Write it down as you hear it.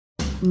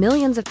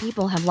Millions of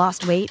people have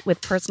lost weight with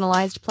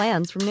personalized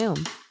plans from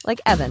Noom. Like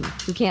Evan,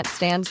 who can't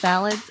stand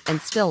salads and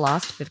still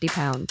lost 50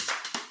 pounds.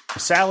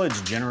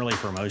 Salads generally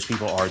for most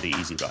people are the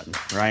easy button,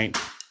 right?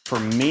 For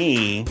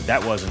me,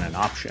 that wasn't an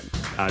option.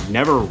 I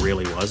never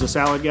really was a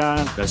salad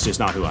guy. That's just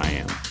not who I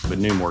am. But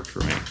Noom worked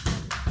for me.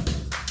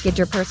 Get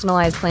your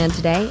personalized plan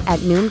today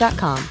at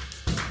Noom.com.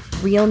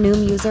 Real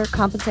Noom user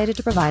compensated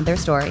to provide their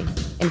story.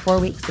 In 4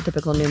 weeks, the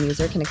typical Noom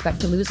user can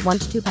expect to lose 1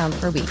 to 2 pounds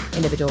per week.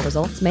 Individual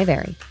results may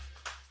vary.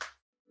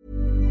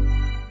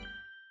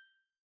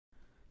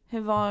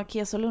 Hur var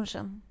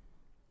keso-lunchen?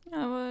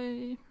 Jag var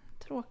ju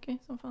tråkig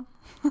som fan.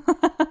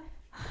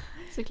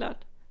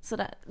 Såklart.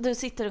 Sådär. Du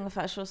sitter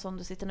ungefär så som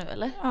du sitter nu,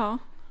 eller? Ja.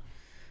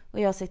 Och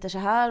jag sitter så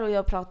här och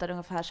jag pratar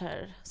ungefär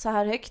så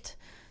här högt.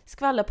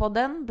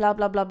 Skvallerpodden, bla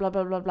bla bla bla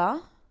bla bla bla.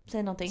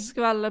 Säg någonting.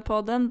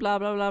 Skvallerpodden, bla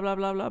bla bla bla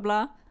bla bla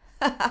bla.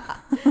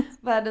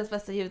 Världens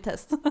bästa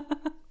ljudtest.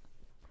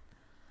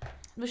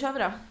 Då kör vi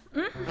då.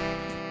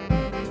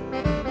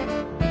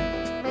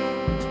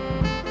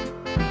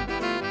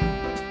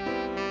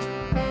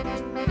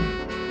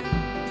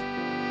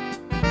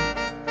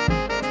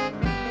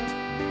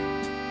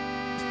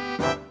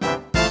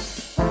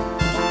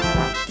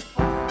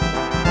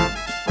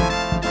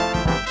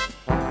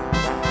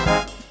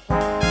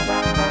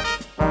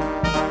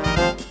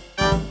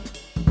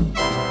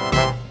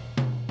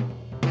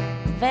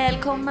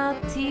 Välkomna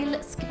till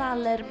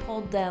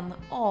Skvallerpodden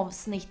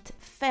avsnitt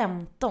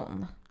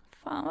 15.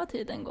 Fan vad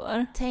tiden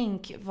går.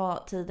 Tänk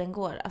vad tiden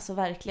går, alltså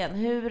verkligen.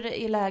 Hur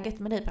är läget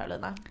med dig,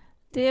 Paulina?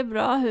 Det är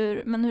bra,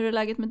 men hur är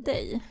läget med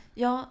dig?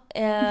 Ja,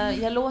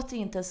 jag låter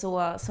inte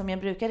så som jag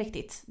brukar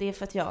riktigt. Det är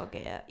för att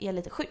jag är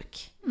lite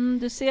sjuk.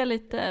 Du ser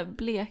lite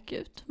blek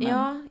ut. Men...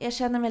 Ja, jag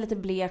känner mig lite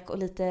blek och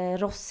lite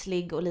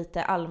rosslig och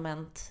lite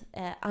allmänt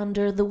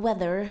under the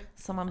weather,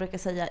 som man brukar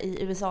säga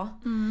i USA.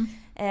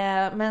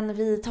 Men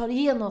vi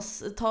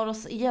tar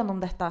oss igenom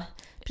detta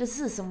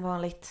precis som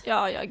vanligt.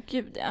 Ja,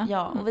 gud ja.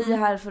 Ja, och vi är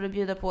här för att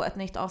bjuda på ett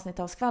nytt avsnitt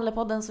av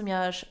Skvallerpodden som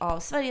görs av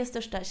Sveriges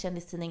största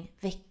kändistidning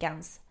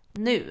Veckans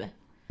Nu.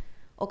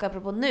 Och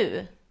apropå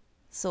nu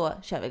så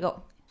kör vi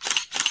igång.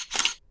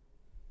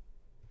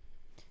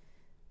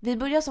 Vi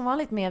börjar som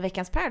vanligt med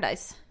Veckans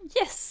Paradise.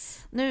 Yes!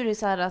 Nu är det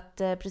så här att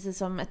precis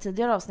som ett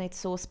tidigare avsnitt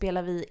så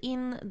spelar vi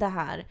in det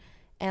här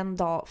en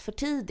dag för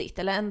tidigt.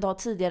 Eller en dag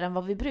tidigare än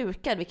vad vi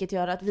brukar. Vilket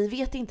gör att vi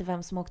vet inte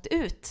vem som åkte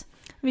ut.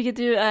 Vilket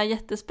ju är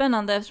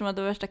jättespännande eftersom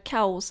det var värsta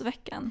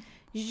kaosveckan.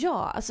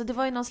 Ja, alltså det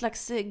var ju någon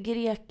slags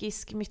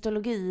grekisk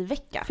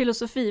mytologivecka.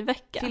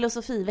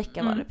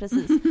 Filosofivecka var det,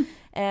 precis.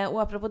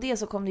 Och apropå det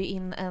så kom det ju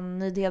in en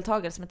ny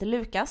deltagare som heter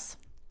Lukas.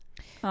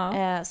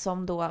 Ja.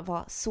 Som då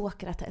var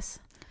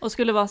Sokrates. Och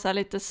skulle vara så här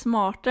lite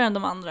smartare än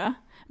de andra.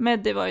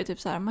 Meddi var ju typ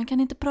så här, man kan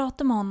inte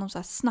prata med honom så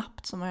här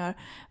snabbt som man gör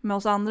med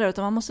oss andra.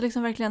 Utan man måste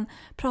liksom verkligen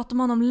prata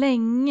med honom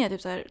länge,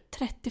 typ så här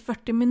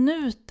 30-40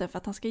 minuter för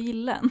att han ska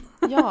gilla en.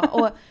 Ja,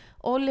 och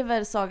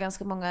Oliver sa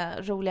ganska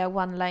många roliga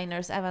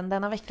one-liners även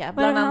denna vecka.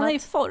 Men han är i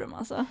form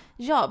alltså.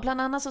 Ja,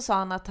 bland annat så sa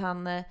han att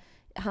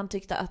han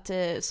tyckte att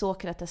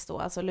Sokrates då,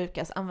 alltså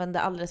Lukas,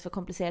 använde alldeles för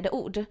komplicerade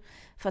ord.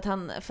 För att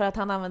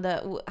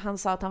han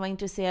sa att han var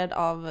intresserad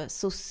av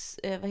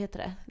vad heter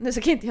det? Nu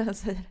ska inte jag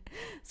säga det.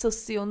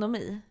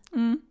 Socionomi.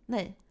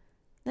 Nej,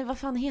 vad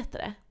fan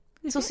heter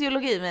det?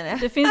 Sociologi menar jag.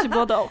 Det finns ju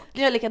både och.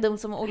 Det är lika dumt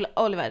som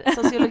Oliver.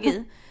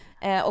 Sociologi.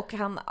 Och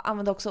han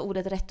använde också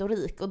ordet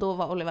retorik. Och då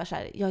var Oliver så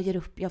här, jag ger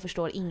upp, jag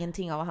förstår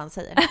ingenting av vad han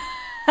säger.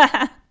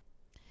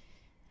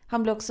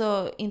 Han blev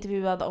också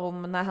intervjuad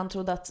om när han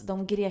trodde att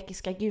de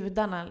grekiska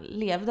gudarna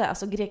levde.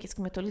 Alltså grekisk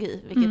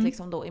mytologi, vilket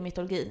liksom då i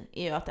mytologi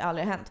är ju att det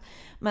aldrig har hänt.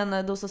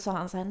 Men då så sa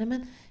han så här, nej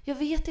men jag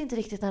vet inte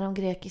riktigt när de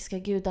grekiska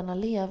gudarna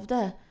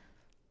levde.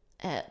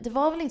 Det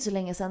var väl inte så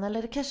länge sedan,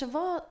 eller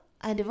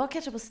det var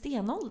kanske på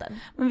stenåldern.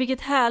 Men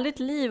vilket härligt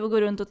liv att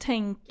gå runt och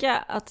tänka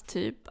att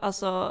typ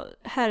alltså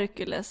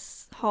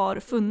Herkules har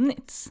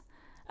funnits.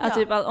 Att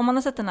typ, om man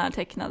har sett den här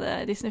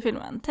tecknade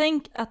Disney-filmen,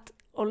 tänk att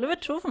Oliver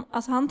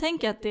han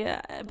tänker att det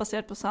är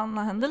baserat på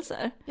sanna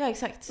händelser. Ja,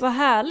 exakt. Vad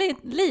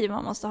härligt liv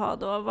man måste ha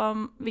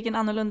då. Vilken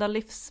annorlunda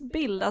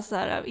livsbild, alltså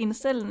här,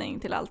 inställning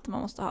till allt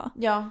man måste ha.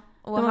 Ja.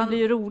 Och han blir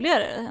ju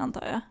roligare,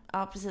 antar jag.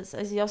 Ja, precis.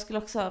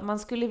 Alltså man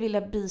skulle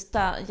vilja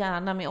byta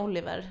gärna med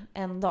Oliver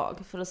en dag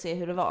för att se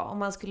hur det var. Om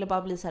man skulle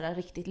bara bli så här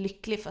riktigt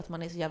lycklig för att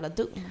man är så jävla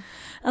dum.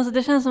 Alltså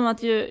det känns som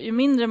att ju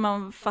mindre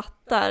man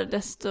fattar,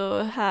 desto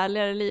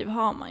härligare liv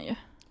har man ju.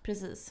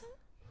 Precis.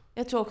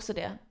 Jag tror också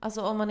det.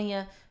 Alltså om man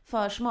är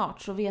för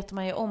smart så vet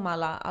man ju om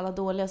alla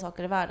dåliga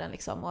saker i världen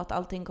liksom, och att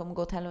allting kommer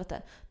gå åt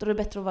helvete. Då är det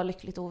bättre att vara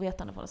lyckligt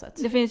ovetande på något sätt.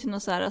 Det finns ju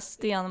något så här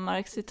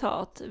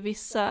Stenmark-citat.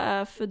 Vissa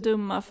är för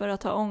dumma för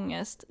att ha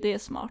ångest. Det är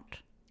smart.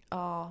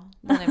 Ja,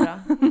 den är bra.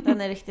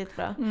 Den är riktigt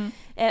bra.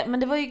 Men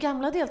det var ju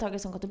gamla deltagare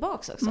som kom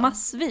tillbaka också.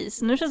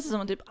 Massvis. Nu känns det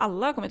som att typ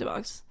alla har kommit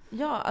tillbaka.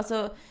 Ja,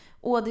 alltså,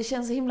 Och det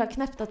känns så himla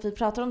knäppt att vi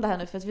pratar om det här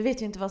nu, för att vi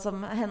vet ju inte vad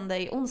som hände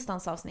i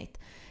onsdagens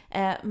avsnitt.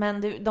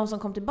 Men de som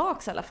kom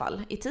tillbaka i alla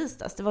fall i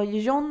tisdags, det var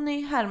ju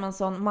Jonny,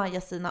 Hermansson,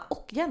 Maja-Sina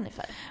och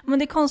Jennifer. Men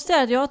det konstiga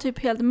är att jag har typ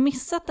helt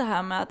missat det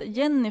här med att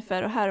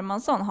Jennifer och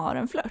Hermansson har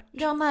en flört.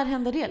 Ja, när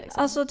hände det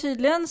liksom? Alltså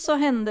tydligen så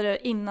hände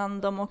det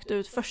innan de åkte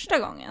ut första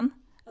gången.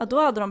 Att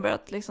då hade de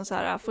börjat liksom så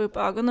här få upp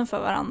ögonen för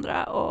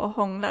varandra och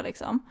hångla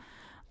liksom.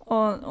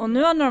 Och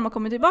nu när de har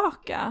kommit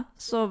tillbaka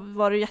så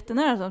var det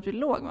jättenära att de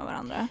låg med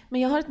varandra.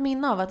 Men jag har ett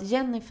minne av att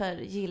Jennifer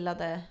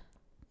gillade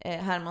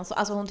Hermansson.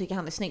 Alltså hon tycker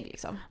han är snygg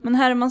liksom. Men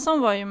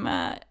Hermansson var ju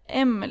med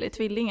Emily,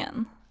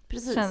 tvillingen.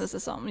 Precis. Kändes det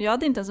som. Jag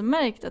hade inte ens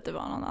märkt att det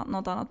var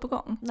något annat på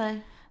gång.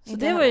 Nej. Så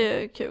det var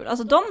ju kul.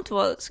 Alltså de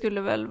två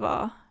skulle väl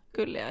vara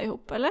gulliga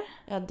ihop, eller?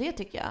 Ja, det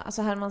tycker jag.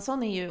 Alltså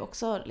Hermansson är ju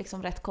också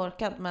liksom rätt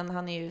korkad, men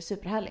han är ju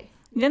superhärlig.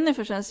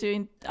 Jennifer känns ju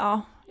inte...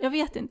 Ja, jag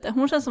vet inte.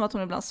 Hon känns som att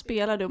hon ibland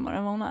spelar dummare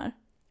än vad hon är.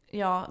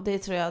 Ja, det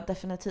tror jag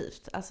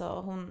definitivt.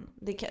 Alltså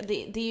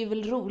det är ju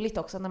väl roligt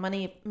också när man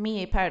är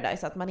med i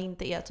Paradise att man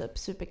inte är typ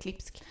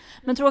superklipsk.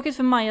 Men tråkigt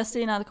för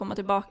Maja-Stina att komma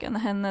tillbaka när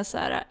hennes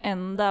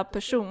enda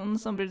person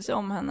som brydde sig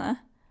om henne,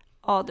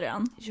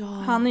 Adrian. Ja.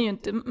 Han är ju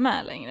inte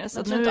med längre. Så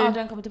jag tror inte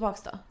Adrian kommer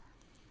tillbaka då?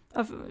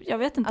 Jag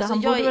vet inte.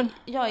 Alltså han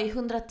jag är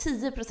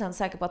 110%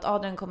 säker på att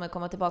Adrian kommer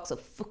komma tillbaka och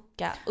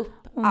fucka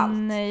upp allt.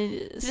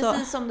 Nej,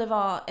 precis som det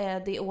var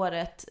det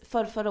året,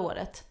 förra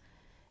året.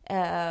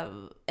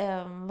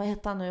 Vad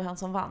heter han nu, han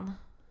som vann?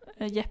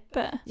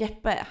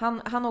 Jeppe.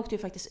 Han åkte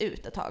ju faktiskt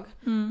ut ett tag.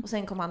 Och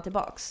sen kom han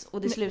tillbaks.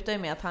 Och det slutar ju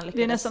med att han lyckades.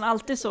 Det är nästan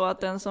alltid så att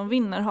den som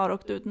vinner har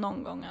åkt ut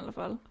någon gång i alla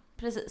fall.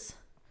 Precis.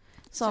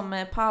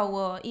 Som Pau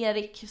och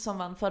Erik som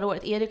vann förra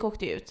året. Erik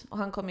åkte ju ut och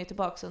han kom ju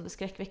tillbaks under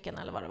skräckveckan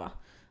eller vad det var.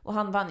 Och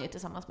han vann ju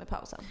tillsammans med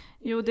Pau sen.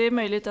 Jo, det är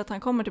möjligt att han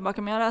kommer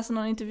tillbaka. Men jag läste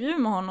någon intervju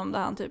med honom där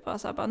han typ var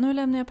såhär, nu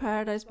lämnar jag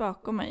Paradise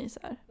bakom mig. Så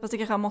här. Fast det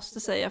kanske han måste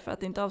säga för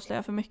att inte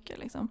avslöja för mycket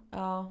liksom.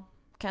 Ja,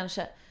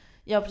 kanske.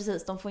 Ja,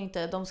 precis.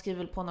 De skriver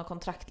väl på något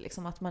kontrakt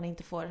liksom, att man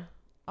inte får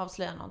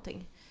avslöja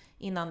någonting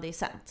innan det är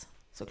sänt,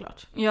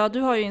 såklart. Ja,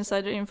 du har ju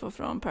insiderinfo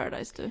från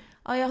Paradise du.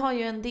 Ja, jag har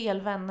ju en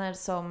del vänner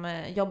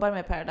som jobbar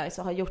med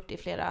Paradise och har gjort det i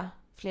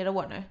flera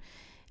år nu.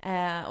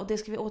 Och det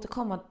ska vi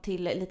återkomma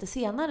till lite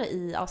senare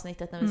i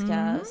avsnittet när vi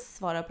ska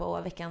svara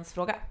på veckans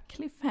fråga.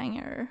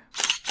 Cliffhanger.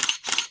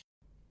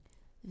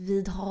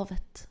 Vid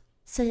havet.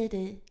 Säger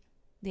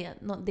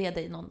det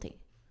dig någonting?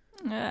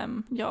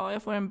 Ja,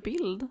 jag får en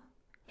bild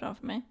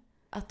framför mig.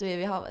 Att du är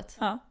vid havet?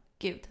 Ja.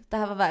 Gud, det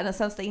här var världens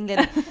sämsta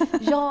inledning.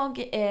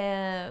 Jag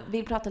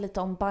vill prata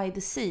lite om By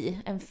the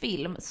Sea, en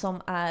film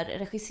som är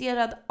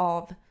regisserad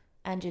av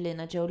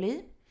Angelina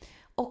Jolie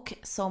och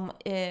som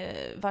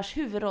vars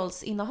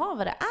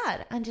huvudrollsinnehavare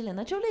är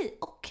Angelina Jolie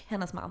och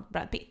hennes man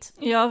Brad Pitt.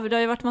 Ja, för det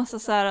har ju varit massa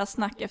så här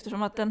snack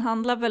eftersom att den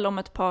handlar väl om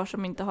ett par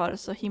som inte har det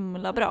så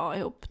himla bra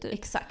ihop. Typ.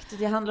 Exakt,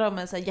 det handlar om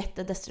en så här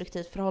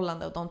jättedestruktivt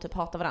förhållande och de typ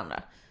hatar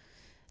varandra.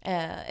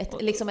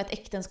 Liksom ett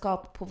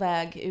äktenskap på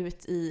väg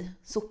ut i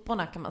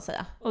soporna kan man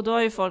säga. Och då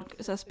har ju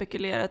folk så här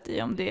spekulerat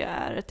i om det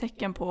är ett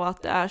tecken på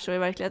att det är så i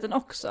verkligheten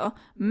också.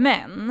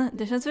 Men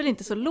det känns väl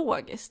inte så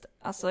logiskt.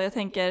 Alltså jag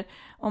tänker,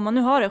 om man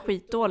nu har det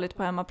skitdåligt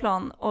på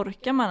hemmaplan,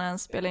 orkar man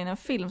ens spela in en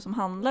film som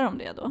handlar om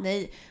det då?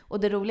 Nej, och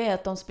det roliga är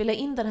att de spelar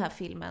in den här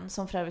filmen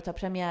som för övrigt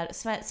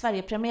har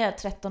Sverige-premiär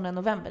 13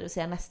 november, det vill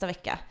säga nästa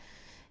vecka.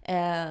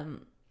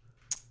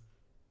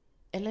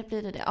 Eller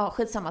blir det? Ja,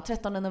 skitsamma.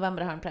 13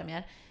 november har en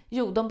premiär.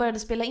 Jo, de började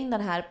spela in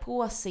den här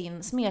på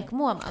sin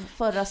smekmånad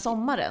förra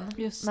sommaren.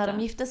 När de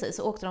gifte sig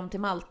så åkte de till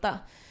Malta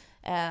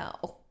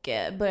och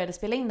började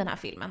spela in den här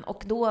filmen.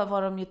 Och då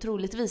var de ju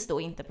troligtvis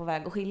då inte på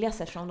väg att skilja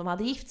sig eftersom de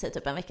hade gift sig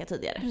typ en vecka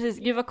tidigare. Precis,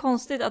 gud vad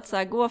konstigt att så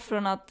här, gå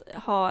från att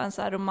ha en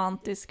så här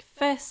romantisk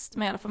fest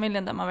med hela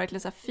familjen där man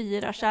verkligen så här,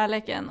 firar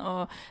kärleken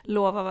och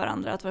lovar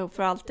varandra att vara ihop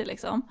för alltid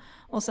liksom.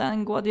 Och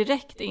sen gå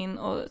direkt in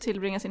och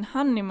tillbringa sin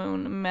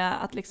honeymoon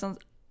med att liksom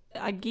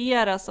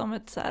agera som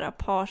ett så här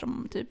par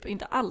som typ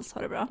inte alls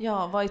har det bra.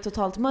 Ja, var i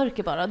totalt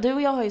mörker bara. Du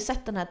och jag har ju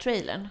sett den här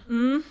trailern.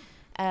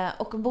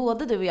 Och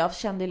både du och jag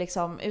kände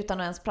liksom, utan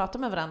att ens prata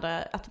med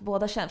varandra, att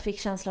båda fick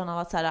känslan av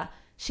att så här,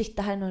 shit,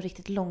 det här är någon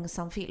riktigt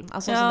långsam film.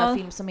 Alltså en sån där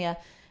film som är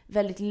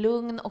väldigt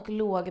lugn och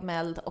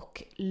lågmäld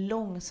och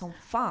lång som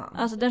fan.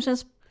 Alltså den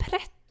känns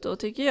pretto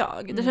tycker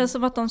jag. Det känns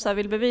som att de så här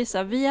vill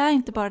bevisa, vi är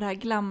inte bara det här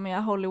glammiga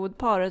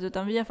Hollywood-paret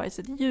utan vi är faktiskt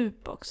ett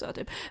djup också.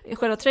 Typ.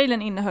 Själva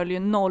trailern innehöll ju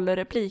 0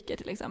 repliker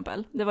till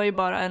exempel. Det var ju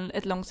bara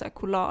ett långt så här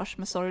collage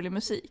med sorglig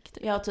musik.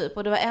 Typ. Ja, typ.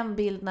 Och det var en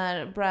bild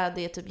när Brad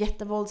är typ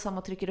jättevåldsam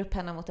och trycker upp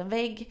henne mot en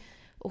vägg.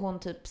 Och hon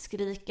typ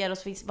skriker. Och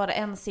så var det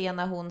en scen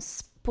när hon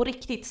på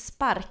riktigt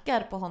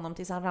sparkar på honom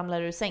tills han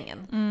ramlar ur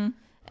sängen.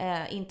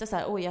 Inte så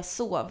här, oj jag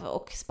sov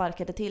och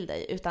sparkade till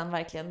dig, utan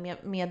verkligen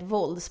med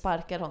våld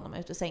sparkar honom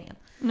ut ur sängen.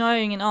 Nu har jag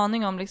ju ingen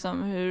aning om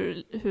liksom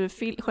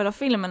hur själva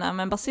filmen är,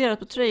 men baserat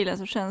på trailern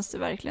så känns det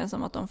verkligen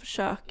som att de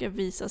försöker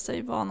visa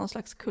sig vara någon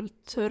slags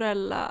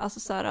kulturella, alltså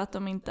så här att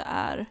de inte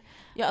är...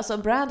 Ja, alltså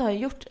Brad har ju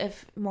gjort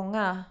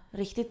många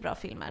riktigt bra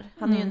filmer.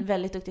 Han är ju en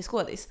väldigt duktig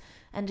skådis.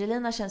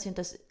 Angelina känns ju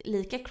inte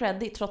lika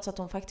creddig trots att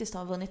hon faktiskt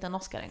har vunnit en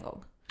Oscar en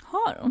gång.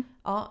 Har hon?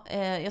 Ja,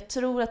 jag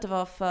tror att det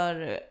var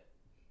för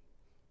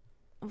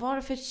var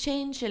det för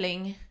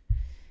Changeling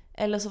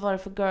eller så var det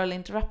för Girl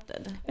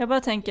Interrupted? Jag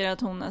bara tänker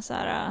att hon är så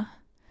här...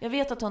 Jag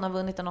vet att hon har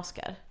vunnit en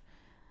Oscar.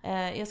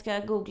 Jag ska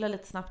googla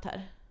lite snabbt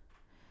här.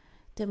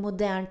 Det är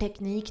modern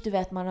teknik, du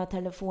vet, man har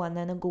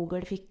telefonen och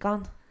Google i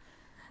fickan.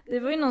 Det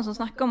var ju någon som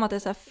snackade om att det är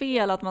så här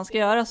fel att man ska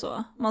göra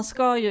så. Man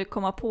ska ju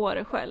komma på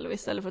det själv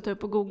istället för att ta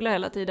upp och googla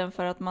hela tiden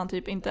för att man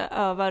typ inte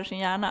övar sin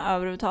hjärna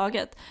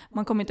överhuvudtaget.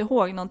 Man kommer inte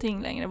ihåg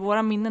någonting längre.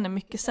 Våra minnen är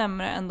mycket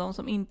sämre än de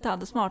som inte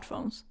hade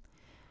smartphones.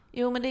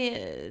 Jo, men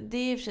det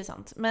är ju för sig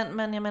sant.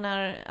 Men jag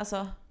menar,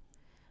 alltså...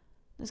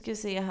 Nu ska vi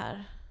se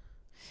här.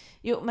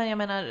 Jo, men jag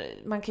menar,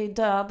 man kan ju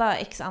döda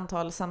x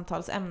antal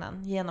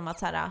samtalsämnen genom att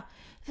så här...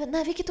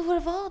 Nej, vilket år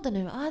var det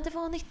nu? Det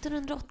var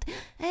 1980.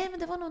 Nej, men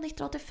det var nog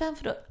 1985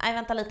 för då... Nej,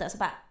 vänta lite, så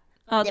bara...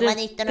 Ja, det var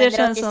 1986 det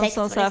känns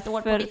som för det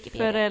står på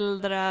Wikipedia.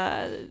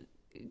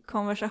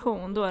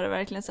 Föräldrakonversation, då är det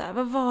verkligen så här: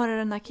 vad var det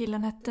den där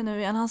killen hette nu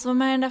igen? Han som var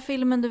med i den där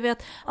filmen, du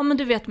vet. Ja, men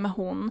du vet med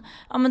hon.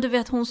 Ja, men du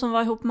vet hon som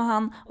var ihop med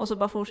han. Och så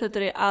bara fortsätter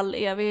det i all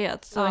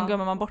evighet. Så den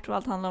glömmer man bort vad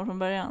allt handlar om från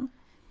början.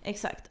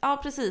 Exakt, ja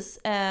precis.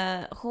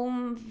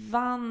 Hon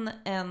vann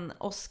en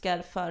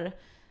Oscar för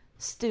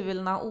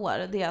Stulna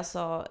år. Det är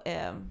alltså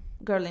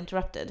Girl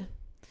Interrupted.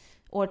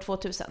 År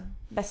 2000.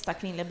 Bästa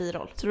kvinnliga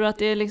biroll. Tror du att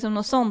det är liksom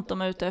något sånt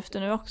de är ute efter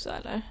nu också,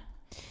 eller?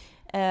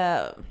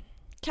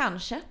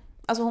 Kanske.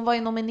 Alltså hon var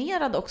ju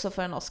nominerad också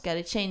för en Oscar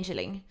i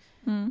Changeling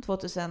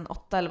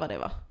 2008 eller vad det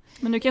var.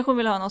 Men nu kanske hon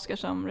vill ha en Oscar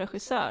som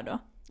regissör då?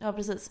 Ja,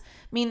 precis.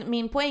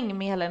 Min poäng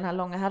med hela den här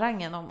långa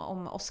harangen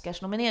om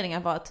Oscars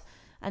nomineringar var att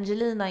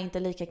Angelina är inte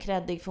lika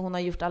kreddig, för hon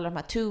har gjort alla de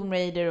här Tomb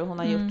Raider och hon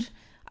har gjort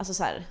alltså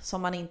så här,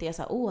 som man inte är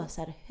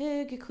så här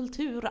hög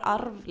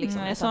kulturarv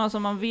liksom. Nej, sådana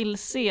som man vill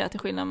se, till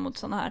skillnad mot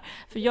sådana här.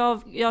 För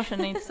jag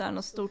känner inte så här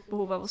något stort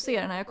behov av att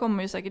se den här. Jag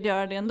kommer ju säkert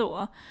göra det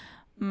ändå.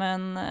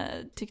 Men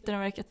tyckte den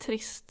verkar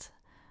trist.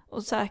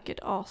 Och säkert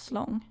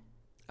aslång.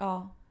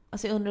 Ja,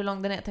 alltså jag undrar hur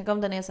lång den är. Tänk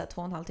om den är så här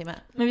 2,5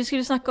 timmar. Men vi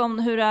skulle snacka om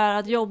hur det är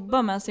att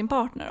jobba med sin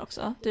partner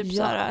också. Typ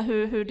så här,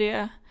 hur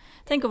det...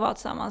 Tänk att vara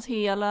tillsammans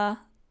hela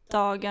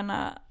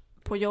dagarna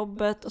på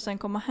jobbet och sen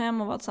komma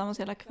hem och vara tillsammans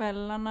hela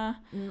kvällarna.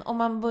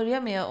 Om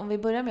vi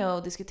börjar med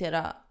att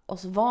diskutera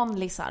oss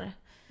vanlisar,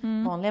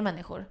 vanliga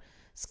människor.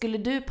 Skulle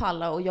du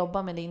palla och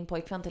jobba med din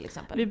pojkvän till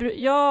exempel?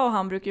 Jag och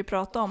han brukar ju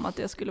prata om att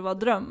det skulle vara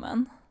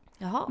drömmen.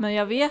 Jaha. Men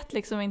jag vet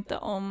liksom inte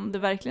om det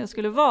verkligen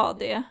skulle vara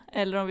det.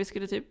 Eller om vi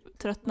skulle typ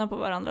tröttna på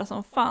varandra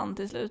som fan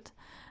till slut.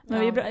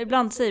 Men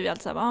ibland säger vi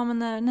alltid så här,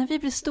 men när vi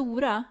blir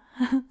stora,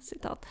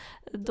 citat,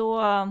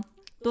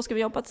 då ska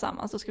vi jobba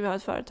tillsammans, då ska vi ha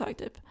ett företag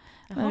typ.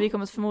 Jaha. Men vi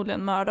kommer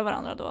förmodligen mörda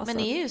varandra då. Men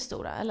ni är ju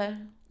stora,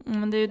 eller?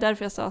 Men det är ju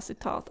därför jag sa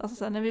citat. Alltså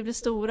så här, när vi blir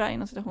stora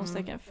inom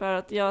citationstecken. För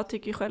att jag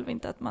tycker ju själv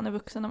inte att man är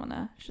vuxen när man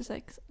är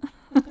 26.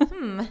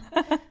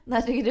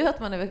 När tycker du att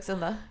man är vuxen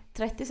då?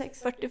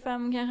 36?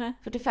 45 kanske.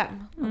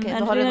 45? Okej,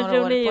 då har du några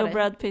år på dig. Och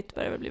Brad Pitt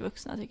börjar väl bli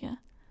vuxna tycker jag.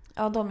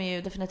 Ja, de är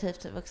ju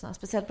definitivt vuxna.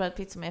 Speciellt Brad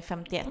Pitt som är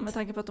 51. Med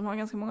tanke på att de har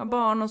ganska många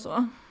barn och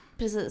så.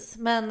 Precis.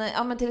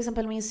 Men till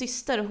exempel min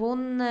syster,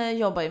 hon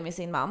jobbar ju med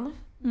sin man.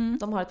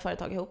 De har ett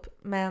företag ihop.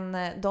 Men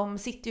de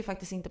sitter ju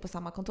faktiskt inte på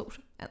samma kontor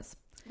ens.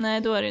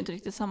 Nej, då är det inte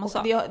riktigt samma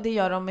sak. Det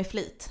gör de med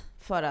flit.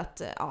 För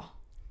att,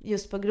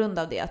 just på grund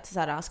av det. Att så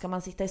här, ska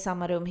man sitta i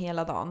samma rum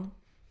hela dagen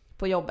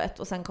på jobbet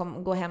och sen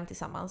gå hem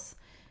tillsammans.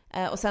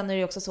 Och sen är det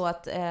ju också så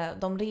att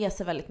de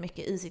reser väldigt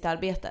mycket i sitt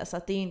arbete. Så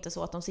att det är ju inte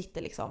så att de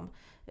sitter liksom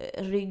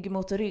rygg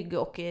mot rygg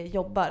och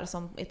jobbar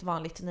som ett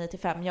vanligt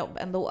 9-5 jobb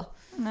ändå.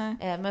 Nej.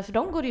 Men för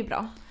dem går det ju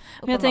bra.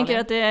 Men jag tänker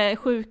att det är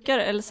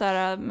sjukare, eller så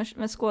här,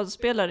 med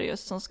skådespelare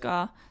just som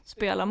ska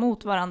spela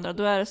mot varandra.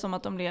 Då är det som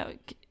att de blir...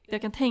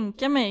 Jag kan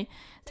tänka mig...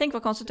 Tänk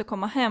vad konstigt att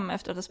komma hem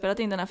efter att ha spelat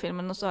in den här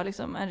filmen och så har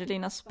liksom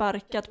Angelina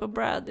sparkat på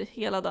Brad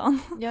hela dagen.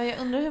 Ja, jag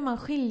undrar hur man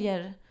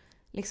skiljer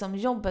liksom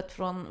jobbet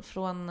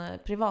från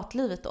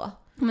privatlivet då.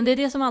 Men det är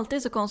det som alltid är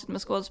så konstigt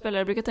med skådespelare.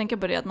 Jag brukar tänka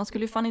på det, att man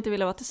skulle ju fan inte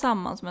vilja vara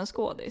tillsammans med en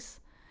skådis.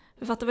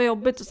 För fattar vad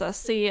jobbigt att så här,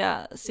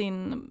 se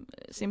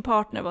sin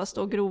partner bara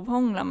stå och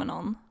grovhångla med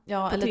någon.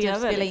 Ja, eller TV, typ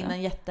spela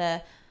in en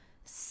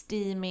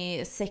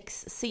steamy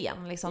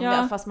sexscen liksom.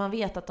 Ja. Fast man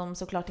vet att de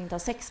såklart inte har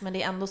sex, men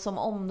det är ändå som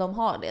om de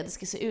har det. Det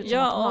ska se ut som att de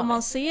har det. Ja, och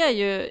man ser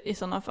ju i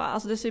sådana fall,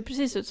 alltså det ser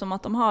precis ut som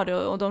att de har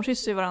det, och de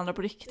kysser ju varandra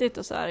på riktigt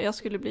och så här. Jag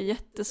skulle bli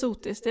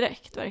jättesotisk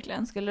direkt,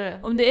 verkligen. Skulle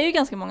du? Och det är ju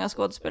ganska många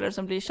skådespelare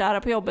som blir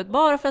kära på jobbet,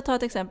 bara för att ta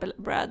ett exempel,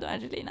 Brad och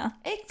Angelina.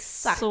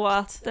 Exakt. Så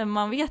att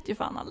man vet ju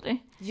fan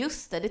aldrig.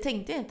 Just det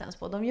tänkte jag inte ens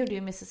på. De gjorde ju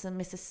Mrs. and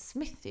Mrs.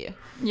 Smith ju.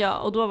 Ja,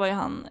 och då var ju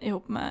han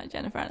ihop med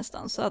Jennifer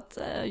Aniston. Så att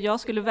jag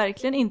skulle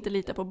verkligen inte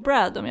lita på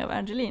Brad om jag var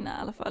Angelina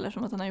i alla fall,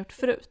 eftersom att han har gjort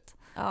förut.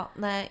 Ja,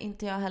 nej,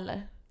 inte jag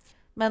heller.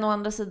 Men å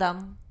andra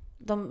sidan,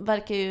 de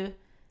verkar ju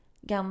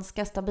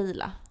ganska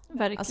stabila.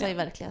 Verkligen. Alltså i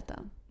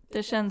verkligheten.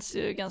 Det känns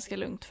ju ganska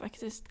lugnt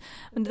faktiskt.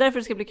 Men det är därför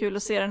det ska bli kul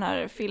att se den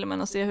här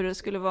filmen och se hur det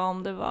skulle vara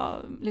om det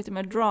var lite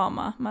mer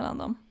drama mellan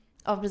dem.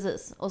 Ja,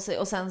 precis.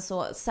 Och sen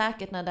så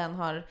säkert när den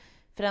har...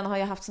 För den har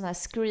ju haft sån här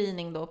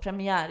screening då,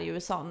 premiär i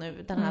USA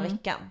nu den här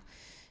veckan.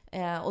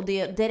 Och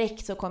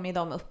direkt så kom ju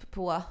de upp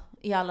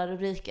i alla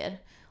rubriker.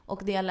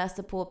 Och det jag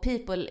läste på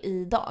People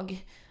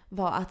idag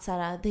var att så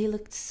här, they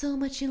looked so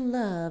much in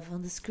love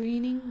on the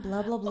screening,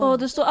 bla bla bla. Och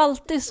det står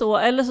alltid så,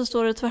 eller så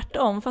står det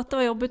tvärtom. Fatta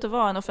vad jobbigt att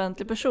vara en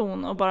offentlig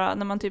person och bara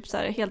när man typ så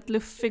här helt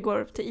luffig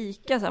går till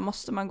Ica så här,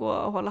 måste man gå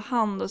och hålla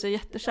hand och se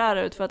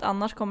jättekära ut för att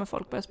annars kommer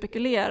folk börja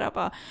spekulera.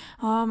 Bara,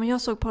 men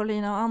jag såg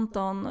Paulina och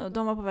Anton,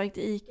 de var på väg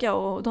till Ica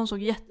och de såg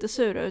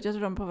jättesura ut. Jag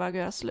tror de är på väg att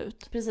göra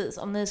slut. Precis,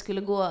 om ni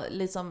skulle gå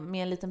liksom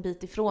med en liten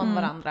bit ifrån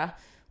varandra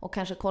och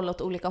kanske kolla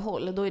åt olika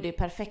håll, då är det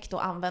perfekt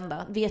att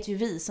använda. Vet ju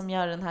vi som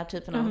gör den här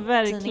typen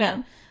av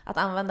tidningar. Att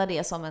använda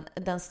det som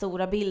den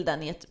stora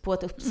bilden på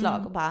ett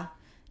uppslag och bara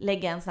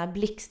lägga en sån här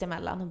blixt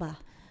emellan och bara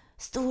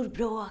stor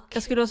bråk.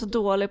 Jag skulle vara så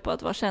dålig på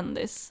att vara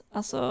kändis.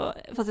 Alltså,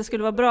 fast jag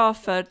skulle vara bra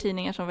för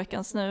tidningar som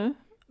Veckans Nu.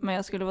 Men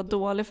jag skulle vara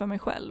dålig för mig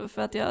själv.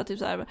 För att jag typ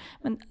så här,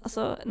 men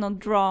alltså någon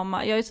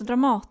drama. Jag är så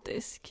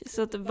dramatisk.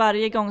 Så att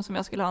varje gång som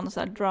jag skulle ha någon så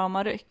här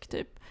dramaryck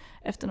typ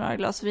efter några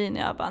glas vin,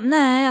 jag bara,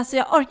 nej alltså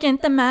jag orkar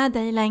inte med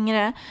dig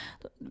längre.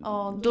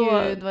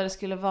 Gud vad det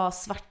skulle vara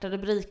svarta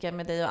rubriker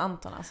med dig och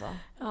Anton alltså.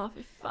 Ja,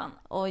 fy fan.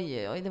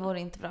 Oj, det vore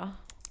inte bra.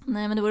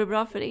 Nej, men det vore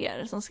bra för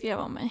er som skrev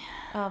om mig.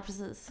 Ja,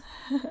 precis.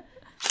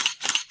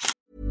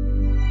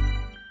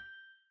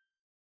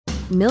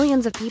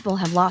 Millions of people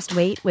have lost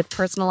weight with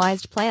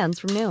personalized plans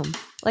from Noom.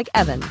 Like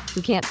Evan,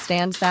 who can't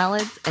stand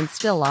salads and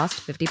still lost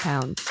 50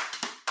 pounds.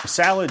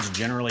 Salads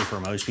generally for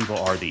most people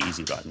are the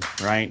easy button,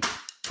 right?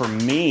 For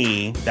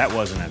me, that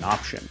wasn't an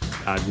option.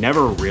 I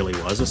never really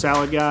was a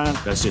salad guy.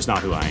 That's just not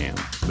who I am.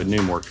 But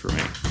Noom worked for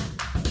me.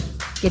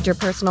 Get your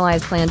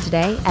personalized plan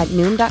today at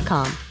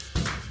Noom.com.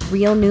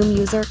 Real Noom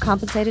user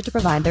compensated to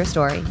provide their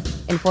story.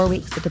 In 4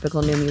 weeks, the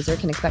typical Noom user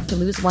can expect to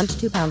lose 1 to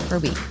 2 pounds per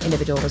week.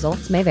 Individual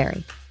results may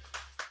vary.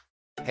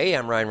 Hey,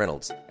 I'm Ryan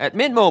Reynolds. At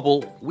Mint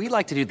Mobile, we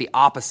like to do the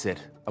opposite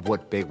of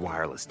what Big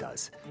Wireless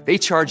does. They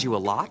charge you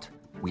a lot,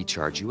 we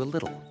charge you a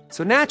little.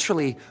 So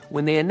naturally,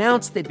 when they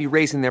announced they'd be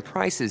raising their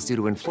prices due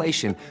to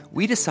inflation,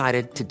 we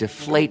decided to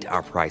deflate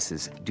our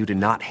prices due to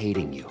not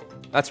hating you.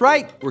 That's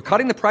right. We're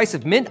cutting the price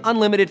of Mint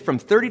Unlimited from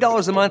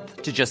 $30 a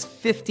month to just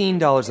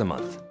 $15 a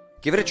month.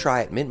 Give it a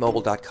try at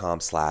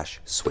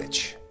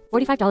mintmobile.com/switch.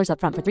 $45 up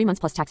front for 3 months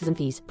plus taxes and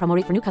fees. Promo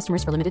rate for new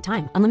customers for limited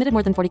time. Unlimited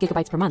more than 40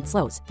 gigabytes per month.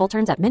 Slows full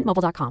terms at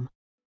mintmobile.com.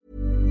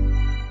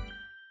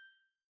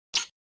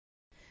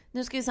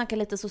 Nu ska vi snacka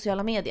lite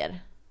sociala medier.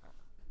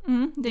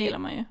 Det gillar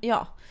man ju.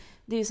 Ja,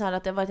 det är ju så här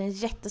att det har varit en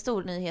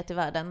jättestor nyhet i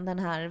världen den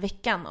här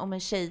veckan om en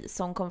tjej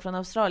som kom från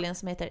Australien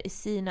som heter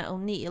Isina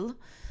O'Neill.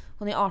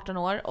 Hon är 18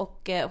 år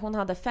och hon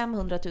hade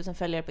 500 000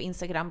 följare på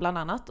Instagram bland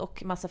annat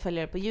och massa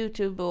följare på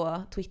YouTube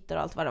och Twitter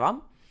och allt vad det var.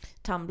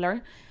 Tumblr.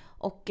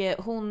 Och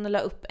hon la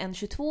upp en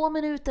 22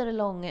 minuter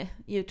lång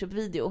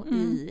YouTube-video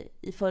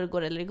i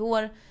förrgår eller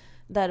igår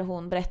där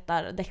hon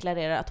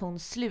deklarerar att hon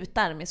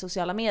slutar med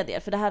sociala medier.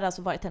 För det här har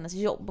alltså varit hennes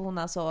jobb. Hon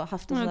har alltså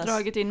haft hon har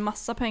dragit in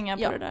massa pengar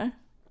på det där.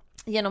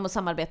 Genom att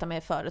samarbeta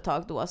med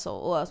företag då alltså,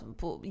 och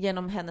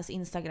genom hennes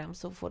Instagram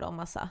så får de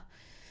massa,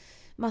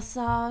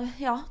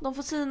 de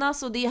får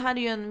synas och det här är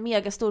ju en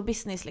mega stor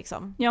business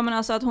liksom. Ja, men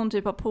alltså att hon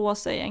typ har på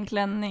sig en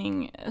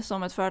klänning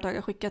som ett företag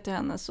har skickat till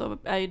henne, så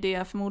är ju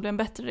det förmodligen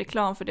bättre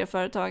reklam för det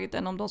företaget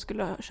än om de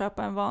skulle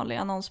köpa en vanlig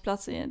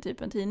annonsplats i en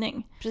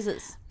tidning.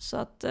 Precis. Så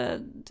att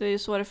det är ju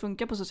så det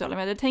funkar på sociala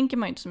medier. Det tänker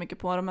man ju inte så mycket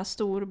på, de här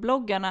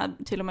storbloggarna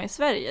till och med i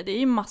Sverige. Det är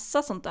ju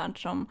massa sånt där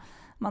som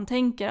man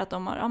tänker att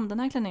de har, den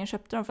här klänningen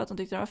köpte de för att de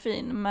tyckte den var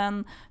fin.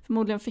 Men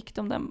förmodligen fick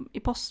de den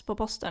på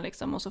posten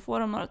liksom, och så får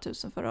de några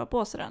tusen för att ha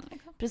på sig den.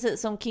 Liksom.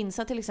 Precis, som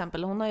Kinsa till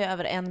exempel. Hon har ju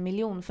över 1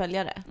 miljon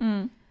följare.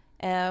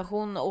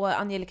 Hon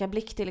och Angelica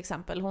Blick till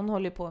exempel. Hon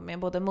håller på med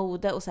både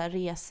mode och så här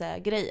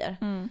resegrejer.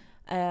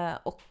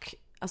 Och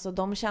alltså,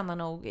 de tjänar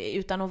nog,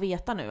 utan att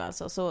veta nu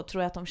alltså, så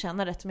tror jag att de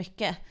tjänar rätt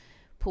mycket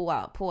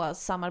på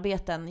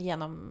samarbeten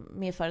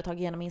med företag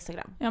genom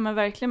Instagram. Ja, men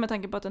verkligen, med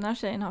tanke på att den här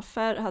tjejen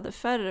hade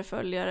färre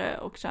följare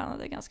och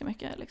tjänade ganska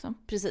mycket liksom.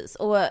 Precis,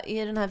 och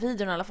i den här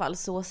videon i alla fall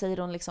så säger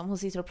hon liksom, hon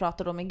sitter och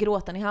pratar då med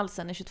gråten i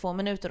halsen i 22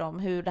 minuter om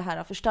hur det här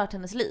har förstört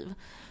hennes liv.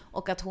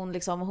 Och att hon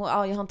liksom,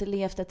 jag har inte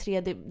levt ett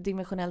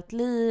tredimensionellt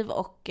liv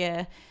och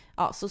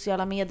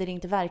sociala medier är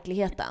inte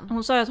verkligheten.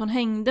 Hon sa att hon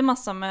hängde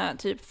massa med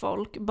typ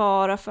folk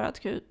bara för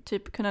att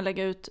typ kunna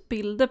lägga ut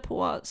bilder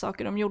på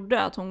saker de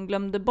gjorde. Att hon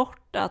glömde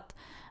bort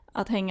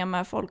att hänga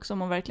med folk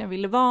som hon verkligen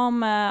ville vara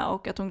med,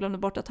 och att hon glömde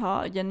bort att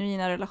ha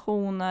genuina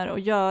relationer och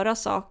göra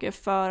saker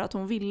för att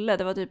hon ville.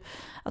 Det var typ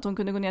att hon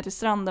kunde gå ner till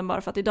stranden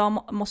bara för att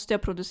idag måste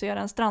jag producera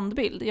en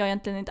strandbild. Jag är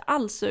egentligen inte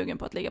alls sugen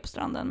på att ligga på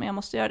stranden, men jag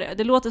måste göra det.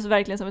 Det låter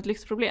verkligen som ett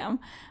lyxproblem,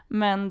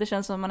 men det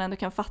känns som att man ändå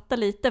kan fatta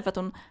lite, för att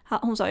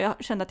hon sa,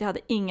 jag kände att jag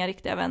hade inga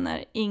riktiga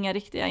vänner, inga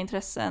riktiga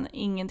intressen,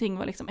 ingenting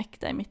var liksom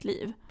äkta i mitt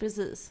liv.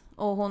 Precis.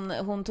 Och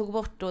hon tog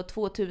bort då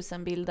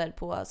 2000 bilder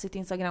på sitt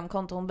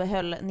Instagramkonto. Hon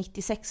behöll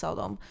 96 av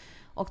dem.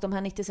 Och de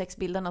här 96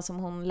 bilderna som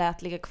hon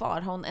lät ligga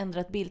kvar har hon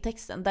ändrat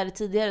bildtexten. Där det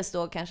tidigare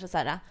stod kanske så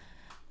här: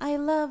 I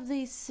love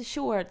these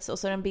shorts. Och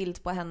så är det en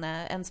bild på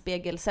henne, en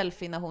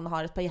spegel-selfie när hon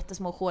har ett par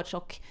jättesmå shorts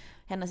och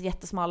hennes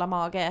jättesmala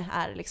mage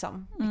är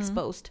liksom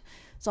exposed.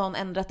 Så har hon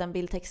ändrat den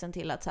bildtexten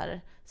till att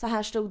så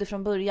här stod det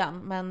från början.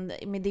 Men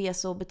med det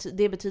så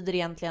det betyder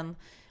egentligen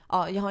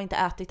jag har inte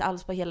ätit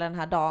alls på hela den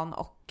här dagen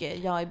och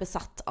jag är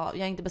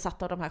inte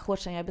besatt av de här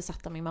shortsen, jag är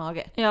besatt av min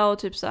mage. Ja, och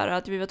typ så här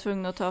att vi var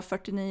tvungna att ta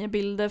 49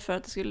 bilder för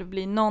att det skulle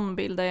bli någon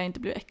bild där jag inte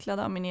blev äcklad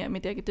av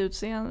mitt eget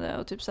utseende,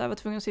 och typ så här var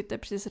tvungen att sitta i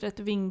precis rätt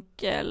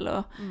vinkel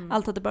och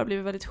allt hade bara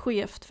blivit väldigt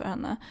skevt för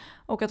henne.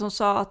 Och att hon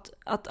sa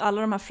att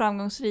alla de här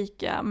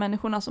framgångsrika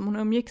människorna som hon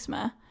umgicks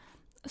med,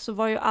 så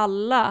var ju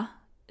alla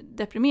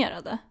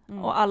deprimerade.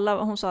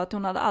 Och hon sa att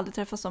hon hade aldrig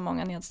träffat så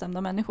många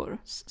nedstämda människor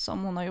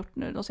som hon har gjort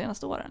nu de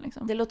senaste åren.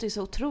 Liksom. Det låter ju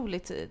så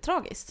otroligt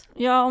tragiskt.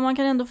 Ja, och man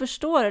kan ändå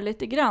förstå det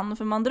lite grann.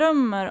 För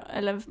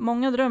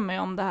många drömmer ju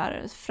om det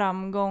här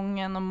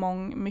framgången och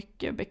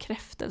mycket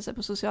bekräftelse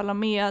på sociala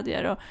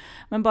medier.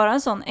 Men bara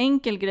en sån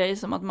enkel grej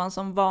som att man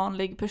som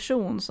vanlig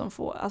person som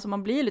får, alltså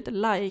man blir lite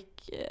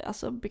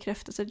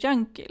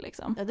bekräftelse-junkie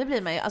liksom. Ja, det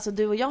blir man ju. Alltså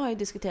du och jag har ju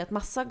diskuterat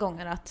massa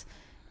gånger att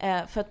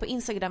för att på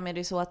Instagram är det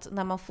ju så att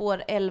när man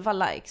får 11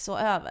 likes och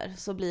över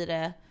så blir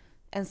det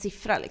en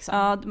siffra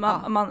liksom.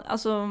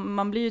 Ja,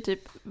 man blir ju typ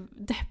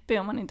deppig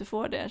om man inte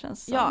får det,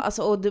 känns som. Ja,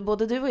 alltså, och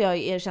både du och jag har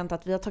erkänt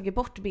att vi har tagit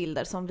bort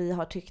bilder som vi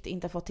har tyckt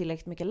inte fått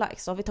tillräckligt mycket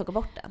likes, så har vi tagit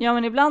bort den. Ja,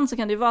 men ibland så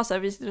kan det ju vara så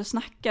här, vi sitter och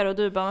snackar och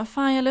du bara, men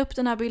fan, jag la upp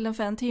den här bilden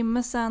för 1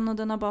 timme sedan och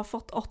den har bara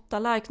fått 8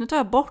 likes, nu tar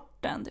jag bort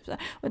den. Typ så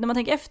här. Och när man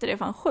tänker efter det är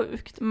fan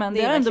sjukt. Men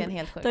det är ändå,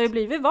 helt sjukt. Det har ju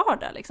blivit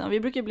vardag liksom. Vi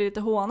brukar bli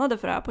lite hånade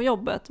för det här på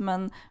jobbet,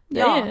 men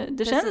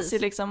det känns ju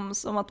liksom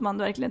som att man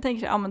verkligen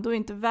tänker sig, men då är det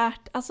inte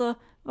värt, alltså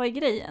vad är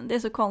grejen? Det är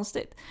så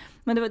konstigt.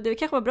 Men det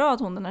kanske var bra att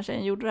den här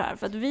tjejen gjorde det här,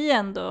 för att vi är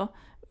ändå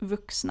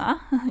vuxna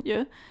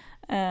ju.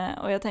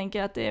 Och jag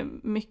tänker att det är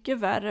mycket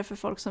värre för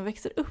folk som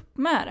växer upp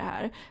med det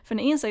här. För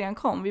när Instagram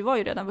kom, vi var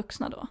ju redan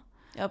vuxna då.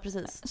 Ja,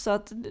 precis. Så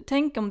att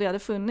tänk om det hade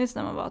funnits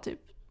när man var typ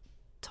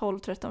 12,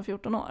 13,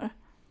 14 år.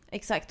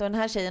 Exakt, och den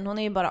här tjejen, hon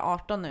är ju bara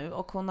 18 nu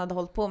och hon hade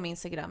hållit på med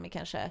Instagram i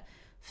kanske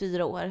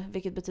 4 år,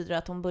 vilket betyder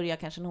att hon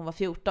började kanske när hon var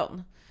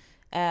 14.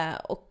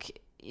 Och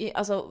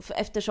alltså,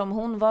 eftersom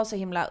hon var så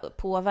himla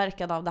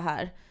påverkad av det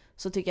här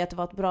så tycker jag att det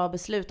var ett bra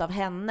beslut av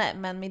henne.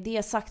 Men med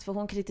det sagt, för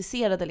hon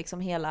kritiserade liksom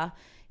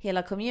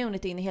hela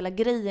communityn, hela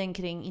grejen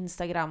kring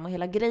Instagram och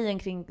hela grejen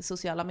kring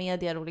sociala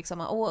medier och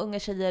liksom, unga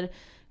tjejer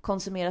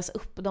konsumeras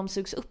upp, de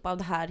sugs upp av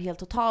det här helt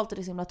totalt och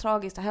det är så himla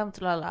tragiskt och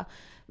hemskt.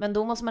 Men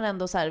då måste man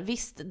ändå så här,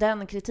 visst,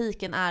 den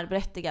kritiken är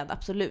berättigad,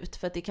 absolut,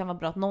 för att det kan vara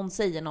bra att någon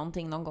säger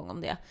någonting någon gång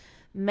om det.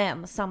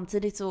 Men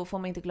samtidigt så får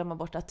man inte glömma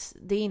bort att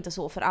det är inte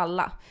så för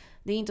alla.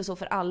 Det är inte så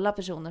för alla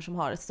personer som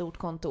har ett stort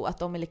konto att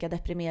de är lika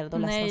deprimerade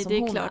och ledsna som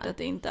hon är. Nej, det är klart att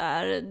det inte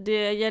är.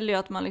 Det gäller ju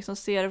att man liksom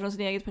ser det från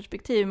sitt eget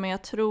perspektiv. Men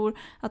jag tror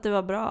att det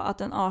var bra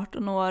att en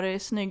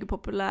 18-årig, snygg,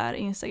 populär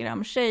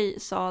Instagram-tjej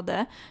sa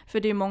det. För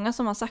det är många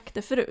som har sagt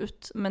det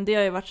förut. Men det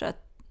har ju varit så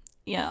att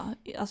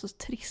alltså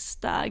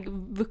trista,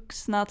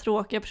 vuxna,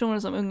 tråkiga personer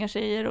som unga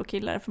tjejer och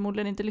killar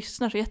förmodligen inte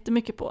lyssnar så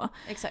jättemycket på.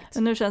 Exakt.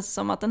 Och nu känns det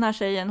som att den här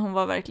tjejen, hon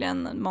var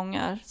verkligen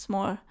många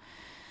små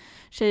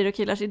tjejer och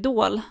killars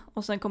idol.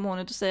 Och sen kommer hon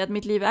ut och säger att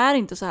mitt liv är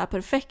inte så här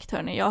perfekt,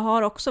 hörni. Jag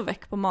har också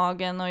veck på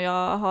magen och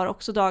jag har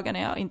också dagar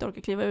när jag inte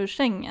orkar kliva ur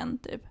sängen,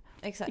 typ.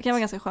 Exakt. Det kan vara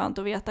ganska skönt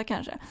att veta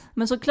kanske.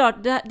 Men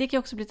såklart, det kan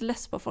också bli lite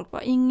less på folk.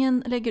 Bara,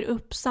 ingen lägger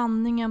upp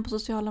sanningen på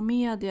sociala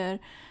medier.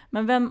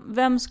 Men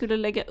vem skulle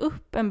lägga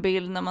upp en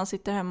bild när man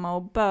sitter hemma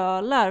och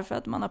bölar för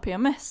att man har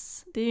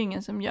PMS? Det är ju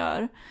ingen som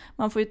gör.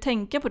 Man får ju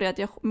tänka på det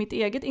att mitt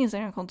eget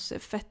Instagram-konto ser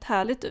fett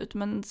härligt ut.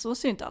 Men så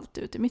ser ju inte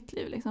alltid ut i mitt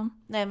liv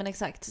liksom. Nej, men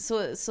exakt.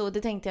 Så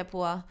det tänkte jag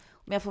på,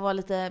 om jag får vara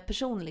lite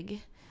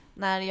personlig.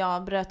 När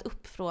jag bröt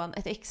upp från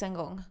ett ex en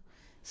gång.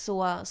 Så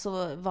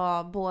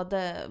var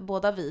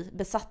båda vi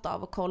besatta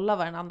av att kolla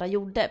vad den andra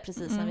gjorde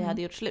precis när vi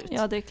hade gjort slut.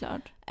 Ja, det är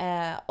klart.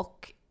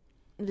 Och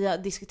vi har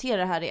diskuterat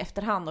det här i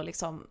efterhand och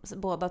liksom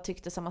båda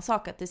tyckte samma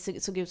sak, att det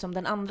såg ut som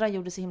den andra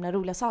gjorde så himla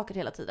roliga saker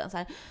hela tiden. Så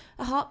här,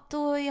 jaha,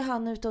 då är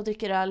han ute och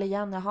dricker öl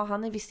igen. Jaha,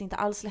 han är visst inte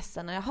alls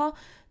ledsen. Jaha,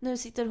 nu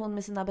sitter hon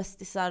med sina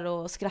bästisar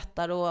och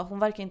skrattar och hon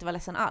verkar inte vara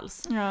ledsen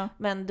alls. Ja.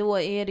 Men då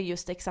är det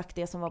just exakt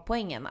det som var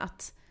poängen,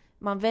 att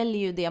man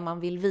väljer ju det man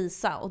vill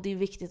visa, och det är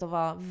viktigt att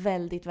vara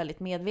väldigt, väldigt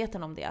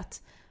medveten om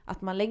det.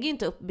 Att man lägger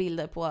inte upp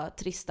bilder på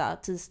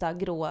trista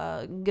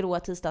gråa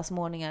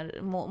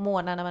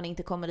tisdagsmorgnar när man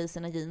inte kommer i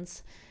sina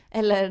jeans.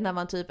 Eller när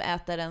man typ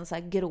äter en så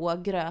här grå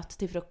gröt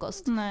till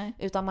frukost. Nej.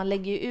 Utan man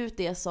lägger ju ut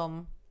det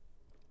som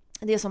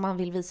man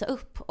vill visa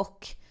upp.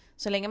 Och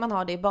så länge man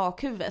har det i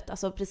bakhuvudet,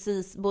 alltså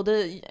precis,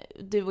 både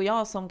du och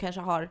jag som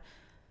kanske har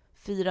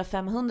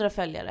 400-500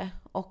 följare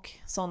och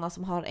sådana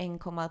som har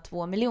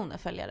 1,2 miljoner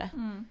följare.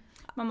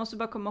 Man måste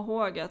bara komma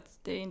ihåg att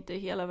det är inte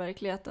hela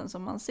verkligheten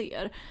som man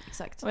ser.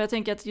 Exakt. Och jag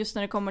tänker att just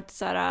när det kommer till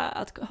så här,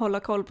 att hålla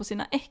koll på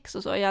sina ex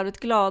och så, är jag jävligt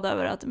glad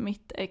över att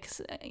mitt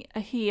ex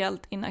är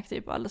helt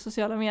inaktiv på alla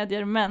sociala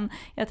medier. Men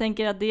jag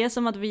tänker att det är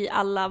som att vi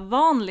alla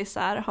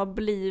vanlisar har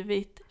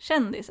blivit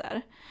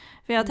kändisar.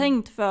 För jag har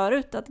tänkt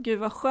förut att gud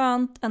vad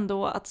skönt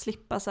ändå att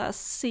slippa så här,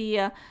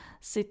 se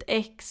sitt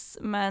ex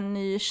med en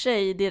ny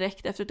tjej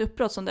direkt efter ett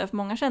uppbrott som det är för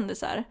många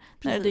kändisar.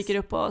 Precis. När det dyker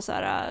upp på så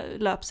här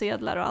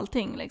löpsedlar och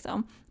allting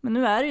liksom. Men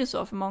nu är det ju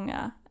så för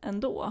många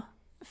ändå.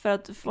 För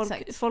att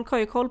folk har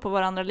ju koll på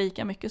varandra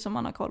lika mycket som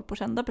man har koll på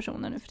kända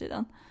personer nu för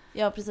tiden.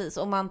 Ja, precis.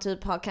 Och man typ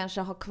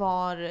kanske har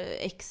kvar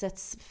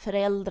exets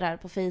föräldrar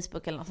på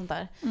Facebook eller något sånt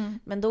där.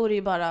 Men då är det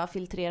ju bara att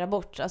filtrera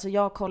bort. Alltså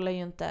jag kollar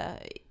ju inte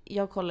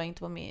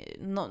på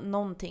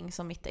någonting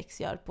som mitt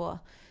ex gör på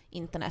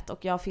internet.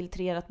 Och jag har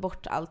filtrerat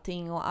bort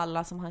allting och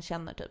alla som han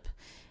känner typ.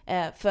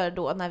 För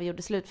då när vi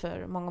gjorde slut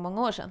för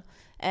många år sedan.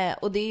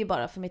 Och det är ju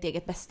bara för mitt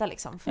eget bästa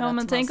liksom. För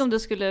men tänk om du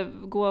skulle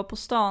gå på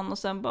stan och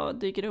sen bara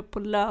dyker upp på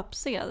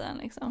löpsedeln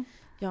liksom.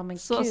 Ja, men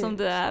så Gud. som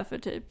det är för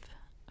typ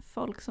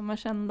folk som är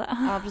kända.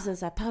 Ja, precis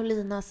så här.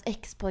 Paulinas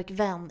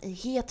ex-pojkvän i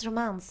het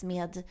romans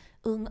med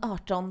ung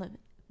 18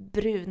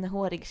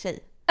 brunhårig tjej.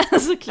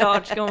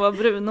 Såklart ska hon vara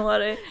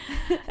brunhårig.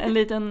 En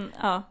liten,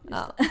 ja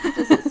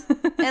precis.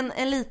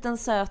 En liten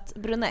söt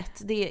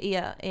brunett, det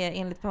är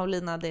enligt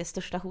Paulina det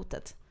största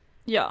hotet.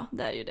 Ja,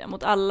 det är ju det.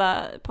 Mot alla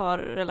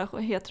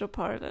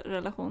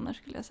heteroparrelationer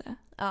skulle jag säga.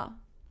 Ja,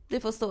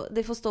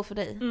 det får stå för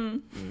dig.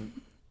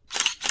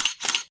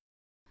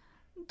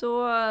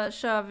 Då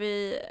kör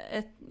vi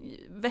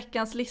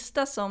veckans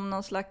lista som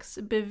någon slags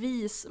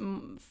bevis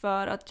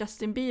för att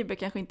Justin Bieber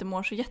kanske inte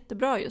mår så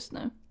jättebra just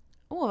nu.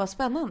 Vad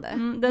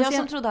spännande. Jag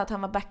som trodde att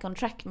han var back on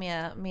track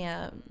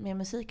med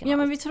musiken. Ja,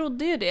 men vi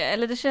trodde ju det.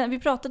 Eller vi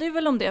pratade ju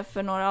väl om det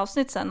för några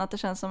avsnitt sen. Att det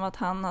känns som att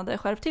han hade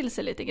skärpt till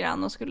sig lite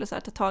grann och skulle så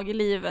här, ta tag i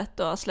livet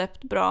och ha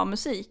släppt bra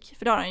musik.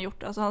 För det har han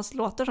gjort. Alltså hans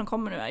låtar som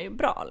kommer nu är ju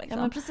bra liksom.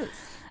 Ja, men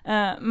precis.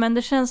 Men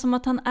det känns som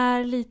att han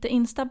är lite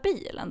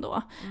instabil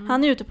ändå.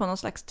 Han är ute på någon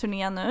slags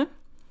turné nu.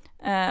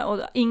 Och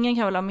ingen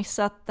kan väl ha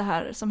missat det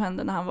här som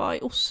hände när han var i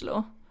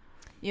Oslo.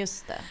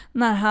 Just det.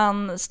 När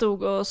han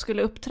stod och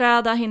skulle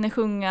uppträda, hinner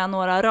sjunga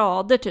några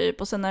rader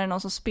typ. Och sen är det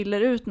någon som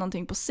spiller ut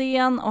någonting på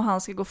scen och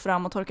han ska gå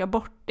fram och torka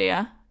bort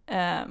det.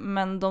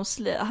 Men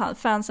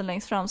fansen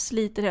längst fram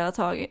sliter hela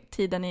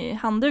tiden i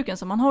handduken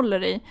som han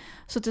håller i.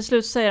 Så till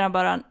slut säger han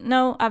bara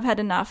no, I've had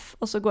enough.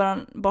 Och så går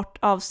han bort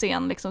av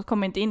scen, liksom,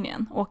 kommer inte in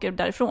igen. Åker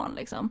därifrån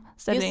liksom.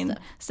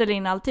 Ställer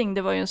in allting.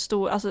 Det var ju en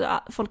stor, alltså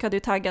folk hade ju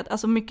taggat,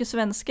 alltså mycket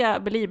svenska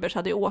beliebers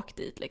hade ju åkt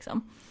dit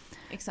liksom.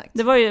 Exakt.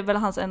 Det var ju väl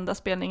hans enda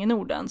spelning i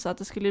Norden, så att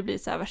det skulle bli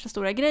så här värsta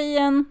stora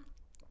grejen.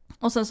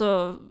 Och sen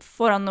så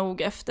får han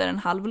nog efter en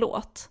halv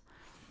låt.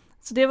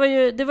 Så det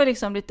var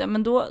liksom lite,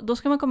 men då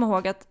ska man komma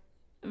ihåg att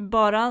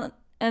bara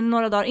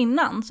några dagar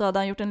innan så hade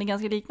han gjort en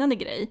ganska liknande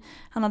grej.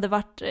 Han hade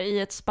varit i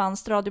ett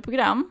spanskt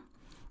radioprogram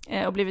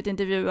och blivit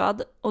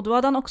intervjuad. Och då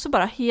hade han också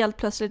bara helt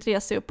plötsligt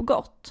rest sig upp och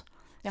gått.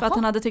 För att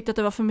han hade tyckt att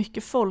det var för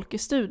mycket folk i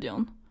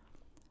studion.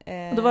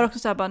 Och då var det också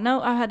så här bara,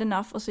 no, I had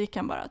enough. Och så gick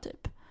han bara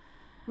typ.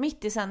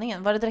 Mitt i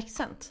sändningen, var det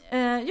direktsänt?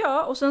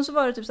 Ja, och sen så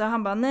var det typ så här,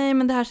 han bara, nej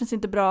men det här känns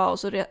inte bra. Och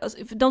så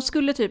de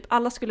skulle typ,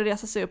 alla skulle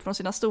resa sig upp från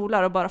sina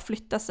stolar och bara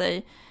flytta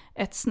sig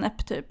ett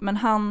snäpp typ. Men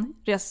han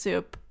reste sig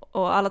upp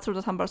och alla trodde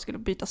att han bara skulle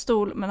byta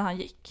stol, men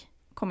han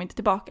kom inte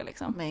tillbaka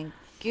liksom. Men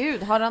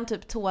gud, har han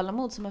typ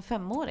tålamod som en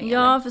 5-åring?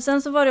 Ja, eller? för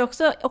sen så var det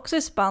också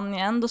i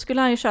Spanien, då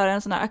skulle han ju köra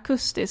en sån här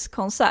akustisk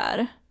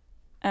konsert.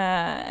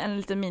 En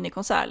liten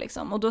minikonsert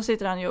liksom. Och då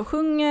sitter han ju och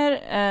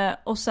sjunger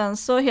och sen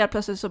så helt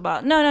plötsligt så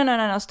bara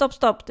no,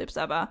 stopp typ så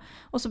här bara.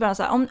 Och så börjar han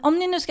så här, om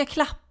ni nu ska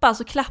klappa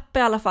så klappa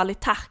i alla fall i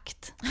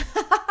takt.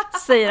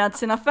 Säger han till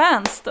sina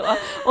fans då.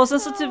 Och sen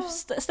så typ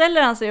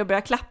ställer han sig och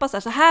börjar klappa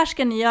så här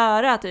ska ni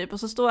göra typ. Och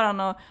så står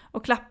han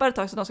och klappar ett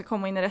tag så de ska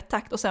komma in i rätt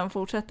takt och sen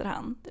fortsätter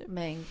han typ.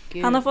 Men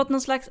gud. Han har fått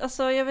någon slags,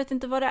 alltså jag vet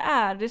inte vad det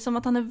är. Det är som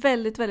att han är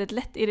väldigt, väldigt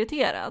lätt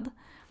irriterad.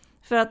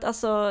 För att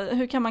alltså,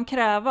 hur kan man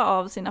kräva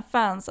av sina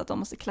fans att de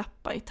måste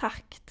klappa i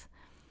takt?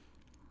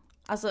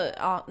 Alltså,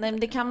 ja, nej men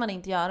det kan man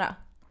inte göra.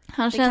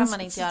 Kan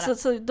man inte göra.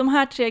 Så de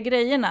här 3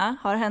 grejerna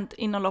har hänt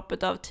inom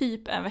loppet av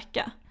typ en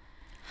vecka.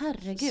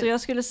 Herregud. Så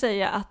jag skulle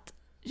säga att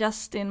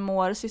Justin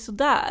mår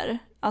sådär,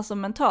 alltså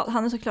mentalt.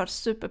 Han är såklart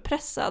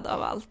superpressad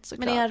av allt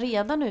såklart. Men är han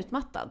redan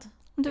utmattad?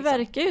 Det liksom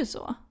verkar ju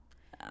så.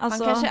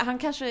 Alltså, han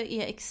kanske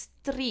är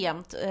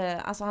extremt,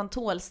 alltså han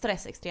tål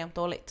stress extremt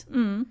dåligt.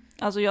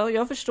 Alltså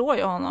jag förstår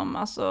ju honom.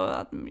 Alltså,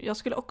 att jag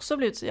skulle också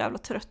blivit så jävla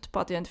trött på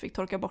att jag inte fick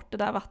torka bort det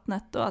där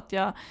vattnet. Och att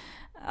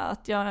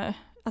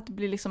det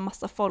blir liksom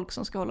massa folk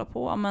som ska hålla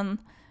på. Men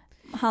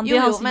det är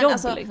hans jobb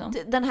alltså, liksom.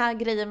 Den här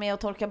grejen med att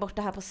torka bort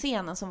det här på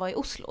scenen som var i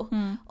Oslo.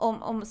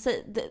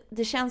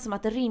 Det känns som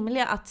att det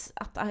rimliga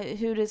att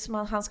hur det som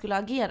han skulle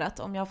ha agerat,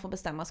 om jag får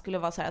bestämma, skulle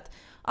vara så här att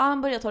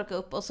han börjar torka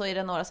upp och så är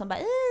det några som bara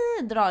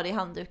drar i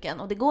handduken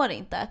och det går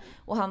inte.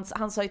 Och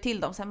han sa ju till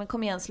dem så här, men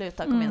kom igen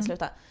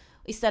sluta.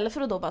 Istället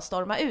för att då bara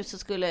storma ut så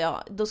skulle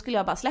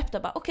jag bara släppt det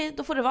och bara okej,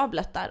 då får det vara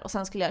blött där och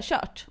sen skulle jag ha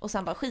kört och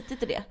sen bara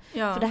skitit i det.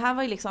 Ja. För det här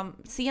var ju liksom,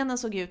 scenen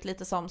såg ut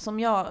lite som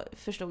jag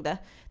förstod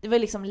det var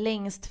liksom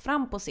längst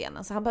fram på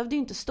scenen så han behövde ju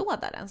inte stå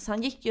där ens.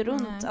 Han gick ju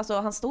runt,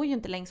 alltså han står ju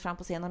inte längst fram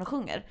på scenen och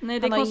sjunger. Nej,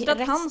 det är konstigt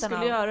att han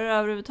skulle göra det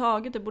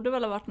överhuvudtaget. Det borde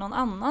väl ha varit någon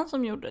annan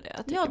som gjorde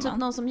det. Ja, typ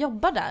någon som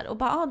jobbar där och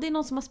bara det är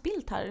någon som har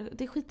spilt här,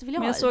 det skiter väl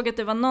jag. Men jag såg att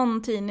det var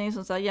någon tidning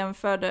som så här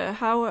jämförde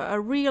how a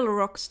real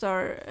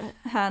rockstar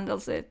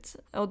handles it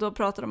och då då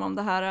pratade de om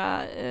det här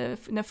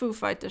när Foo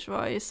Fighters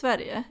var i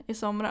Sverige i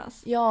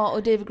somras. Ja,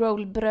 och Dave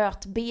Grohl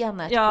bröt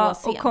benet på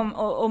scen.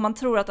 Och man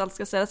tror att allt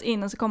ska ställas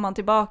in och så kommer han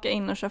tillbaka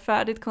in och kör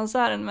färdigt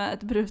konserten med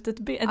ett brutet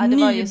ben, ett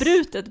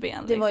nybrutet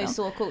ben. Det var ju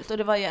så coolt, och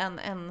det var ju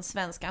en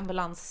svensk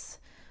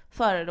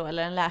ambulansförare då,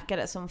 eller en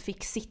läkare som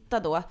fick sitta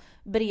då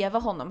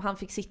bredvid honom. Han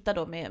fick sitta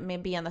då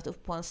med benet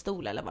upp på en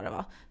stol eller vad det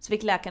var. Så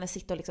fick läkaren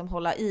sitta och liksom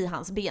hålla i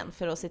hans ben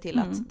för att se till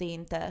att det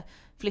inte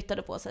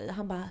flyttade på sig.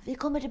 Han bara, vi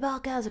kommer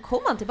tillbaka. Så kom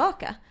han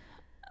tillbaka.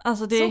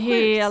 Alltså det är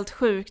helt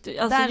sjukt.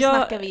 Alltså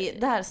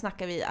där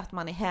snackar vi att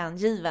man är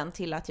hängiven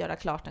till att göra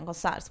klart en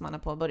konsert som man har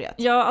påbörjat.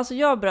 Ja, alltså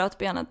jag bröt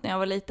benet när jag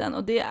var liten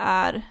och det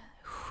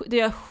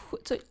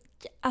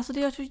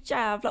gör så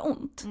jävla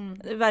ont.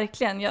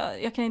 Verkligen.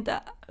 Jag kan inte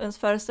ens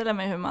föreställa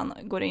mig hur man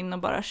går in och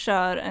bara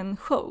kör en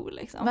show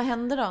liksom. Vad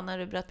hände då när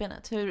du bröt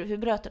benet? Hur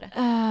bröt du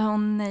det?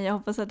 Nej, jag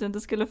hoppas att du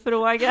inte skulle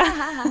fråga.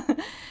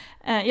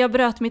 Jag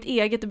bröt mitt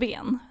eget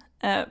ben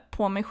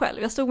på mig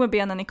själv. Jag stod med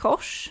benen i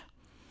kors.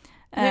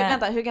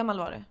 Hur gammal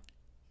var du?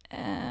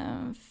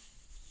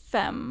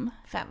 5.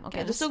 5,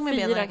 okej. Du stod med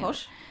benen i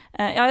kors?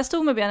 Jag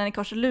stod med benen i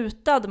kors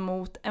lutad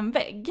mot en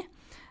vägg.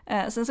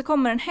 Sen så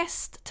kommer en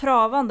häst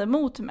travande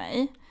mot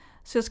mig.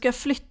 Så jag ska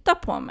flytta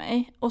på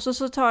mig. Och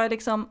så tar jag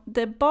liksom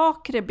det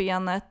bakre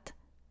benet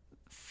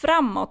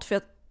framåt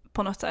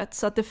på något sätt.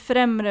 Så att det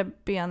främre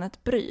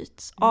benet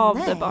bryts av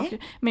det bakre.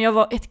 Men jag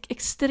var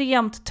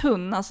extremt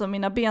tunn. Alltså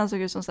mina ben såg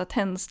ut som så här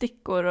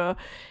tändstickor. Och,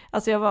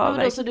 alltså jag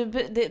var så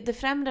det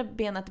främre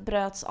benet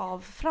bröts av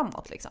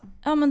framåt liksom?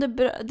 Ja, men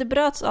det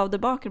bröts av det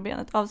bakre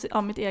benet.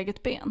 Av mitt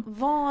eget ben.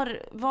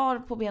 Var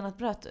på benet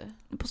bröt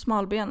du? På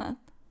smalbenet.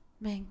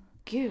 Men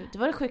gud, det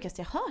var det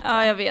sjukaste jag hört.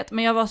 Ja, jag vet,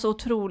 men jag var så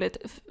otroligt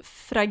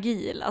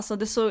fragil. Alltså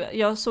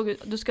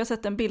du ska ha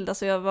sett en bild,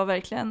 alltså jag var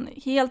verkligen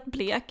helt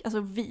blek, alltså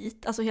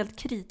vit, alltså helt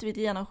kritvit,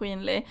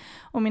 genomskinlig.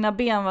 Och mina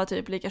ben var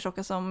typ lika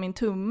tjocka som min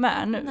tumme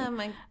är nu. Nej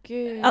men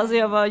gud. Alltså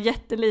jag var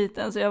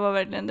jätteliten, så jag var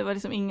verkligen, det var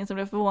liksom ingen som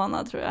blev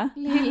förvånad, tror jag.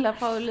 Lilla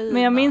Paulina.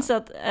 Men jag minns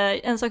att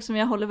en sak som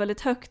jag håller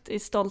väldigt högt i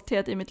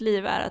stolthet i mitt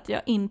liv är att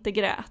jag inte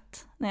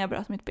grät när jag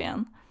bröt mitt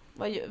ben.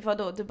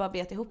 Vadå? Du bara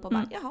bet ihop och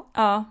bara, jaha.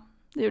 Ja.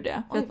 Det gjorde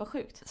jag. Oj, vad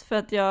sjukt. För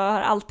att jag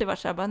har alltid varit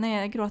så här, nej,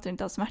 jag gråter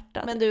inte av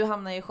smärta. Men du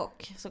hamnar i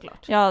chock,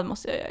 såklart. Ja, det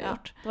måste jag ha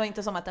gjort. Det var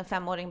inte som att en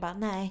 5-åring bara,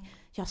 nej,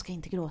 jag ska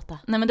inte gråta.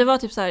 Nej, men det var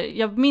typ så här,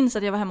 jag minns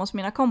att jag var hemma hos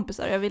mina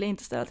kompisar och jag ville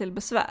inte ställa till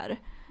besvär.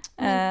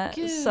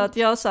 Så att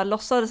jag så här,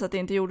 låtsades att det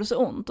inte gjorde så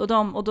ont.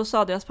 Och då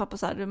sa deras pappa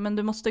så här, men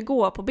du måste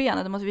gå på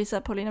benet. Du måste visa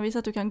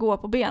att du kan gå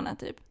på benet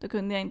typ. Då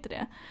kunde jag inte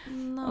det.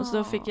 No. Och så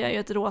då fick jag ju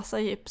ett rosa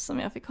gips som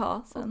jag fick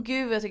ha sen.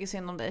 Gud, jag tycker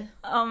synd om dig.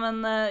 Ja,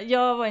 men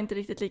jag var inte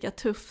riktigt lika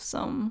tuff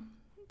som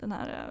den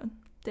här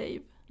Dave.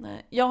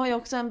 Nej. Jag har ju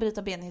också en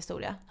bryta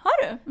benhistoria. Har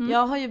du?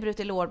 Jag har ju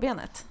brutit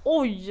lårbenet.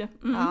 Oj!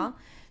 Ja.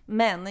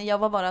 Men jag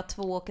var bara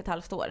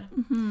 2,5 år.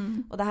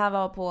 Och det här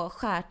var på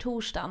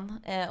skärtorsdagen.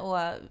 Och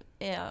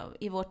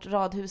i vårt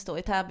radhus då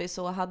i Täby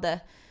så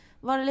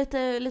var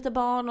det lite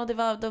barn.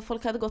 Och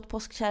folk hade gått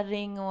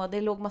påskkärring. Och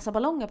det låg massa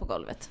ballonger på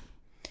golvet.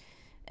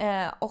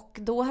 Och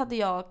då hade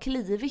jag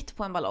klivit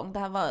på en ballong. Det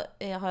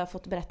här har jag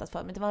fått berättat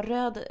för mig. Det var en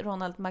röd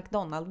Ronald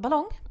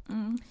McDonald-ballong.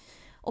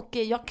 Och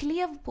jag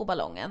klev på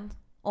ballongen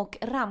och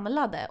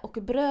ramlade och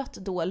bröt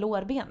då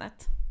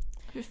lårbenet.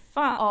 Hur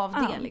fan? Av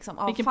det liksom.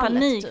 Av vilken fallet,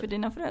 panik typ. för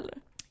dina föräldrar.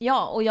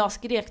 Ja, och jag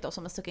skrek då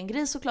som en stycken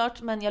gris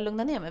såklart. Men jag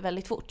lugnade ner mig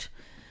väldigt fort.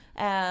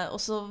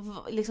 Och så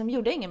liksom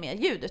gjorde jag inget mer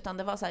ljud. Utan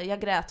det var så här, jag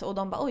grät och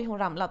de bara, oj hon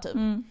ramlade typ.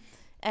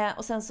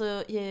 Och sen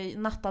så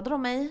nattade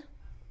de mig.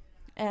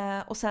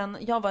 Och sen,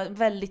 jag var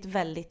väldigt,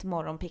 väldigt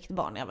morgonpikt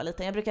barn när jag var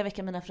liten. Jag brukar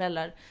väcka mina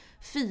föräldrar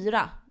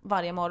 4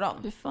 varje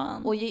morgon.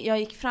 Och jag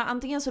gick fram,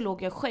 antingen så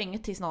låg jag och sjöng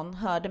tills någon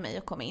hörde mig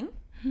och kom in.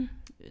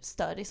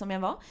 Störig som jag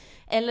var.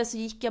 Eller så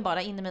gick jag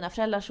bara in i mina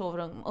föräldrars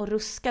sovrum och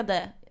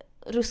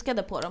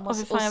ruskade på dem och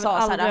sa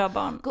såhär,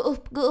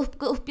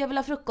 gå upp, jag vill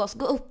ha frukost,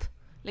 gå upp.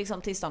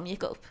 Liksom tills de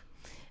gick upp.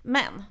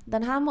 Men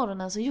den här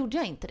morgonen så gjorde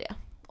jag inte det.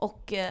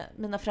 Och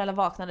mina föräldrar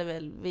vaknade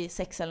väl vid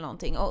 6 eller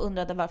någonting och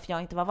undrade varför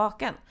jag inte var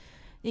vaken.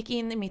 Gick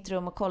in i mitt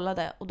rum och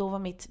kollade och då var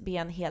mitt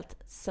ben helt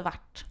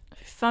svart.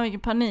 Fan vilken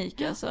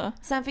panik alltså.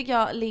 Sen fick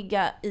jag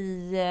ligga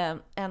i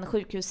en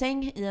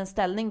sjukhussäng i en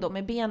ställning då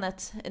med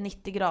benet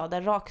 90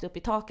 grader rakt upp i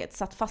taket,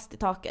 satt fast i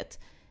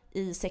taket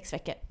i 6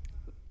 veckor.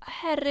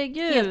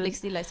 Herregud. Helt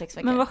blickstilla i 6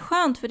 veckor. Men vad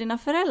skönt för dina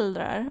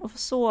föräldrar att få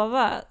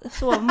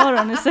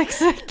sovmorgon i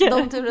 6 veckor.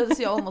 De turades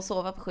jag om att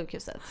sova på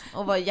sjukhuset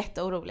och var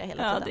jätteoroliga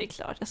hela tiden. Ja, det är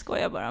klart. Jag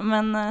skojar bara.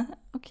 Men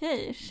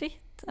okej,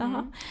 shit.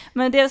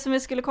 Men det som vi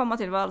skulle komma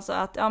till var alltså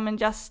att men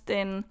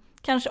Justin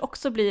kanske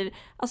också blir,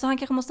 alltså han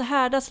kanske måste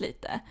härdas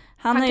lite.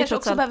 Han kanske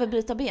också behöver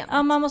bryta ben. Ja,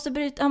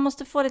 han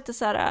måste få lite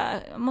så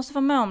här, måste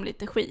få med om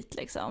lite skit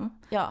liksom.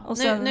 Ja, och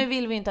nu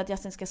vill vi inte att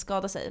Justin ska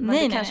skada sig, men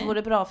det kanske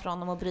vore bra för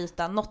honom att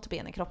bryta något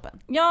ben i kroppen.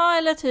 Ja,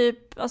 eller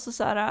typ alltså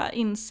så här,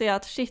 inse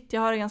att shit,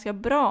 jag har det ganska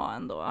bra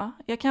ändå.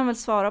 Jag kan väl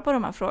svara på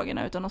de här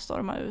frågorna utan att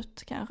storma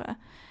ut kanske.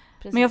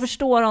 Precis. Men jag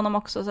förstår honom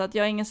också, så att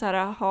jag är ingen så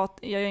här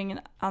jag är ingen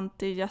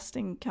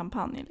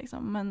anti-Justin-kampanj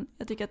liksom, men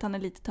jag tycker att han är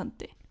lite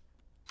töntig.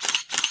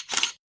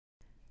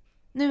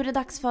 Nu är det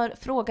dags för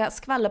Fråga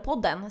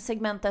Skvallerpodden,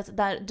 segmentet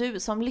där du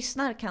som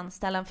lyssnar kan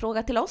ställa en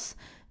fråga till oss,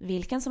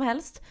 vilken som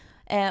helst.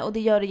 Och det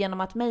gör du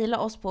genom att mejla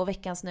oss på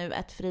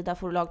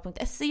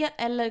veckansnu@fridaforlag.se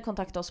eller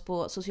kontakta oss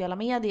på sociala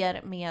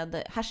medier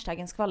med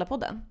hashtaggen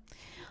Skvallerpodden.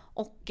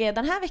 Och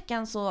den här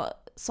veckan, så,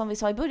 som vi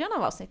sa i början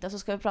av avsnittet, så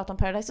ska vi prata om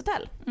Paradise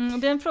Hotel.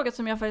 Det är en fråga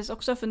som jag faktiskt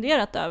också har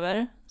funderat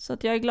över, så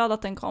att jag är glad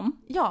att den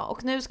kom. Ja,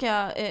 och nu ska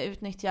jag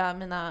utnyttja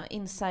mina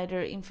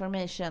insider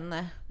information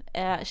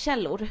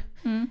källor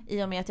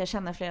i och med att jag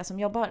känner flera som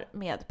jobbar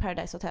med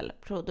Paradise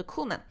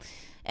Hotel-produktionen.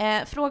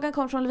 Frågan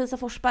kom från Lovisa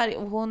Forsberg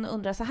och hon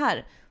undrar så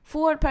här: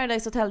 får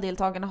Paradise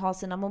Hotel-deltagarna ha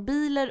sina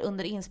mobiler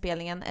under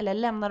inspelningen eller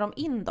lämnar de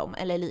in dem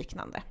eller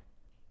liknande?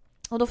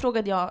 Och då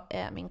frågade jag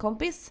min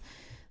kompis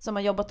som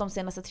har jobbat de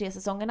senaste 3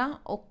 säsongerna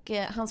och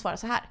han svarar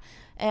så här: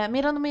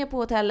 medan de är på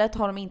hotellet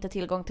har de inte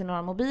tillgång till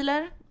några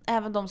mobiler.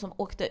 Även de som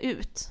åkte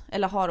ut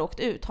eller har åkt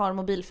ut har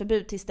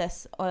mobilförbud tills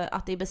dess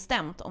att det är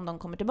bestämt om de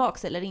kommer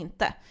tillbaka eller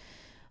inte.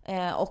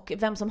 Och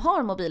vem som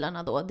har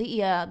mobilerna då,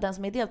 det är den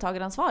som är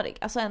deltagaransvarig.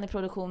 Alltså en i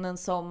produktionen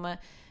som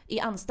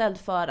är anställd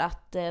för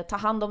att ta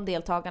hand om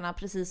deltagarna,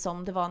 precis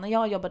som det var när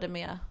jag jobbade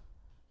med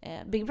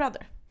Big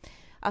Brother.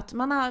 Att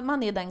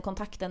man är den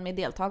kontakten med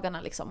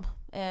deltagarna liksom.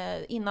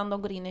 Innan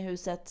de går in i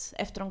huset,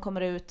 efter de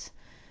kommer ut.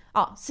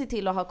 Ja, se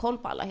till att ha koll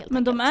på alla helt Men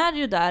enkelt. de är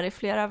ju där i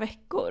flera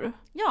veckor.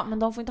 Ja, men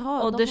de får inte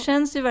ha... Och det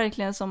känns ju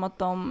verkligen som att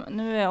de,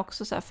 nu är jag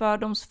också så här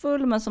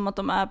fördomsfull, men som att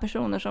de är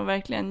personer som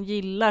verkligen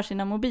gillar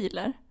sina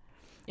mobiler.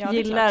 Ja,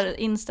 gillar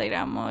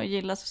Instagram och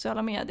gillar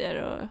sociala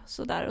medier och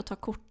sådär och ta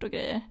kort och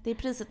grejer. Det är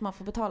priset man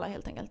får betala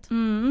helt enkelt.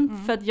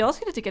 För att jag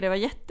skulle tycka det var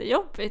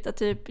jättejobbigt att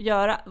typ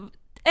göra...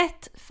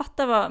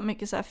 fatta vad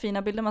mycket så här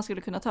fina bilder man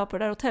skulle kunna ta på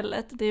det där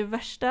hotellet. Det är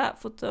värsta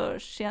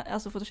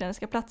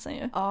fotogeniska platsen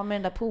ju. Ja, med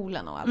den där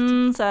poolen och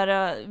allt. Så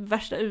här,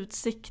 värsta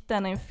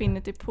utsikten,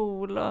 infinity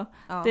pool och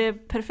det är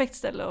ett perfekt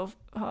ställe att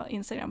ha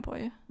Instagram på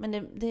ju. Men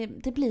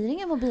det blir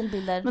inga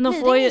mobilbilder. Men de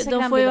får ju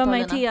vara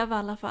med i tv i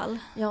alla fall.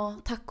 Ja,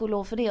 tack och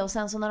lov för det. Och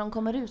sen så när de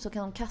kommer ut så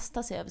kan de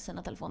kasta sig över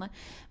sina telefoner.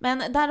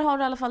 Men där har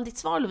du i alla fall ditt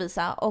svar,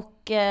 Lovisa.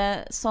 Och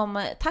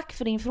som tack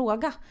för din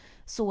fråga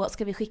så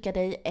ska vi skicka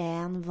dig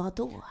en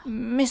vadå?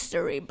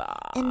 Mystery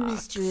box. En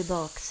mystery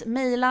box.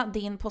 Maila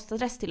din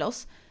postadress till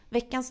oss.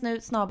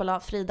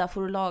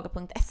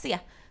 veckansnu@fridaforlag.se,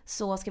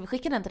 så ska vi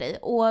skicka den till dig.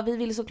 Och vi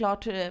vill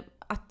såklart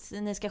att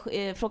ni ska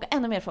fråga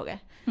ännu mer frågor.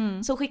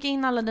 Så skicka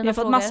in alla dina frågor. Vi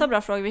har fått massa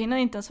bra frågor. Vi hinner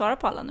inte ens svara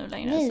på alla nu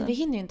längre. Nej, vi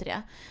hinner ju inte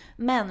det.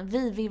 Men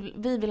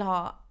vi vill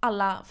ha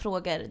alla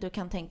frågor du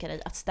kan tänka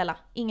dig att ställa.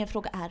 Ingen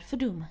fråga är för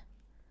dum.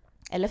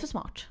 Eller för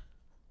smart.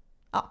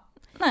 Ja.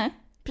 Nej.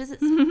 Precis.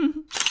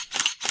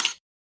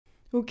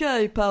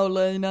 Okej,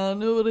 Paulina,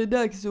 nu är det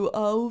dags att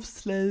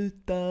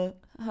avsluta.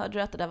 Hörde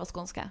du att det där var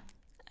skånska?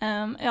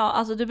 Ja,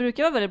 alltså du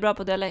brukar vara väldigt bra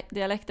på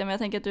dialekten, men jag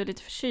tänker att du är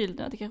lite förkyld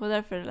nu. Det kanske var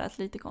därför det lät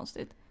lite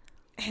konstigt.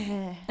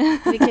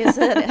 Vi kan ju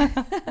säga det.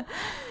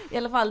 I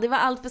alla fall, det var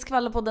allt för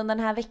Skvallerpodden den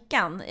här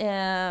veckan.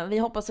 Vi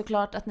hoppas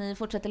såklart att ni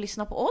fortsätter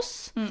lyssna på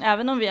oss.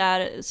 Även om vi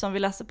är, som vi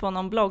läste på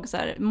någon blogg, så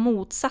här,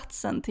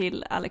 motsatsen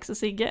till Alex och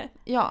Sigge.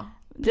 Ja.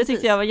 Det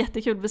tyckte jag var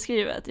jättekul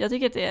beskrivet. Jag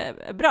tycker att det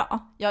är bra.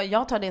 Ja,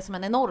 jag tar det som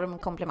en enorm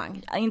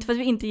komplimang. Ja, inte för att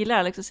vi inte gillar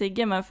Alex och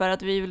Sigge, men för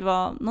att vi vill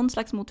vara någon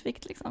slags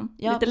motvikt liksom.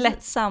 Ja, lite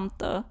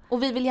lättsamt.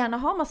 Och vi vill gärna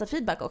ha massa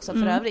feedback också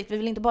för övrigt. Vi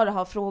vill inte bara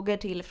ha frågor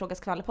till Fråga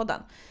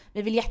Skvallerpodden.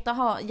 Vi vill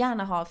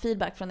gärna ha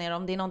feedback från er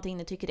om det är någonting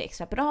ni tycker är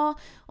extra bra.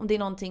 Om det är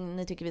någonting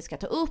ni tycker vi ska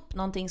ta upp.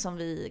 Någonting som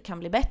vi kan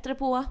bli bättre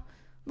på.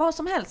 Vad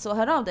som helst, så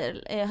hör av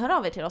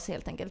er till oss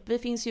helt enkelt. Vi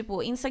finns ju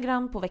på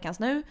Instagram på Veckans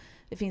Nu.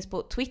 Vi finns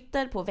på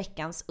Twitter på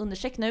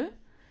veckans_nu.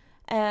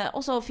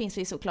 Och så finns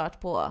vi såklart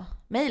på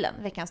mejlen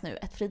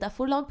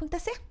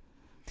veckansnu@fridaforlag.se.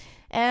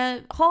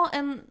 Ha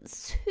en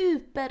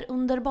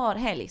superunderbar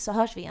helg, så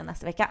hörs vi igen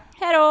nästa vecka.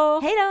 Hej då!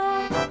 Hej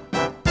då!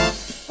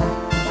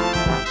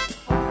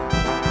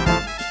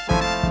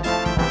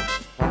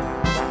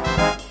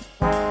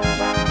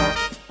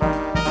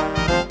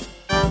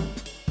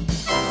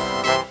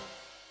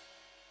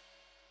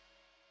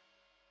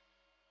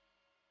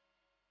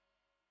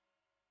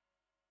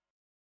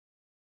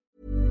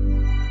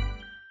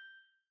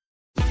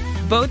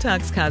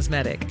 Botox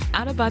Cosmetic,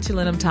 out of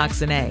botulinum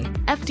toxin A,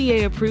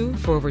 FDA approved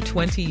for over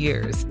 20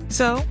 years.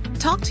 So,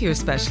 talk to your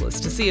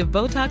specialist to see if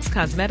Botox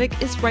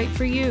Cosmetic is right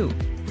for you.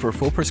 For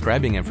full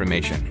prescribing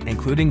information,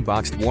 including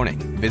boxed warning,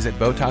 visit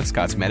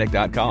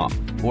BotoxCosmetic.com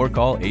or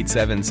call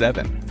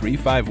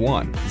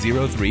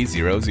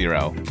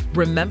 877-351-0300.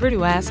 Remember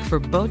to ask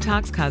for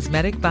Botox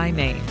Cosmetic by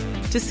name.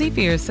 To see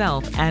for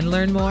yourself and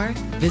learn more,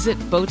 visit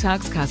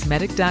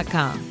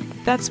BotoxCosmetic.com.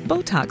 That's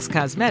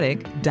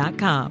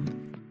BotoxCosmetic.com.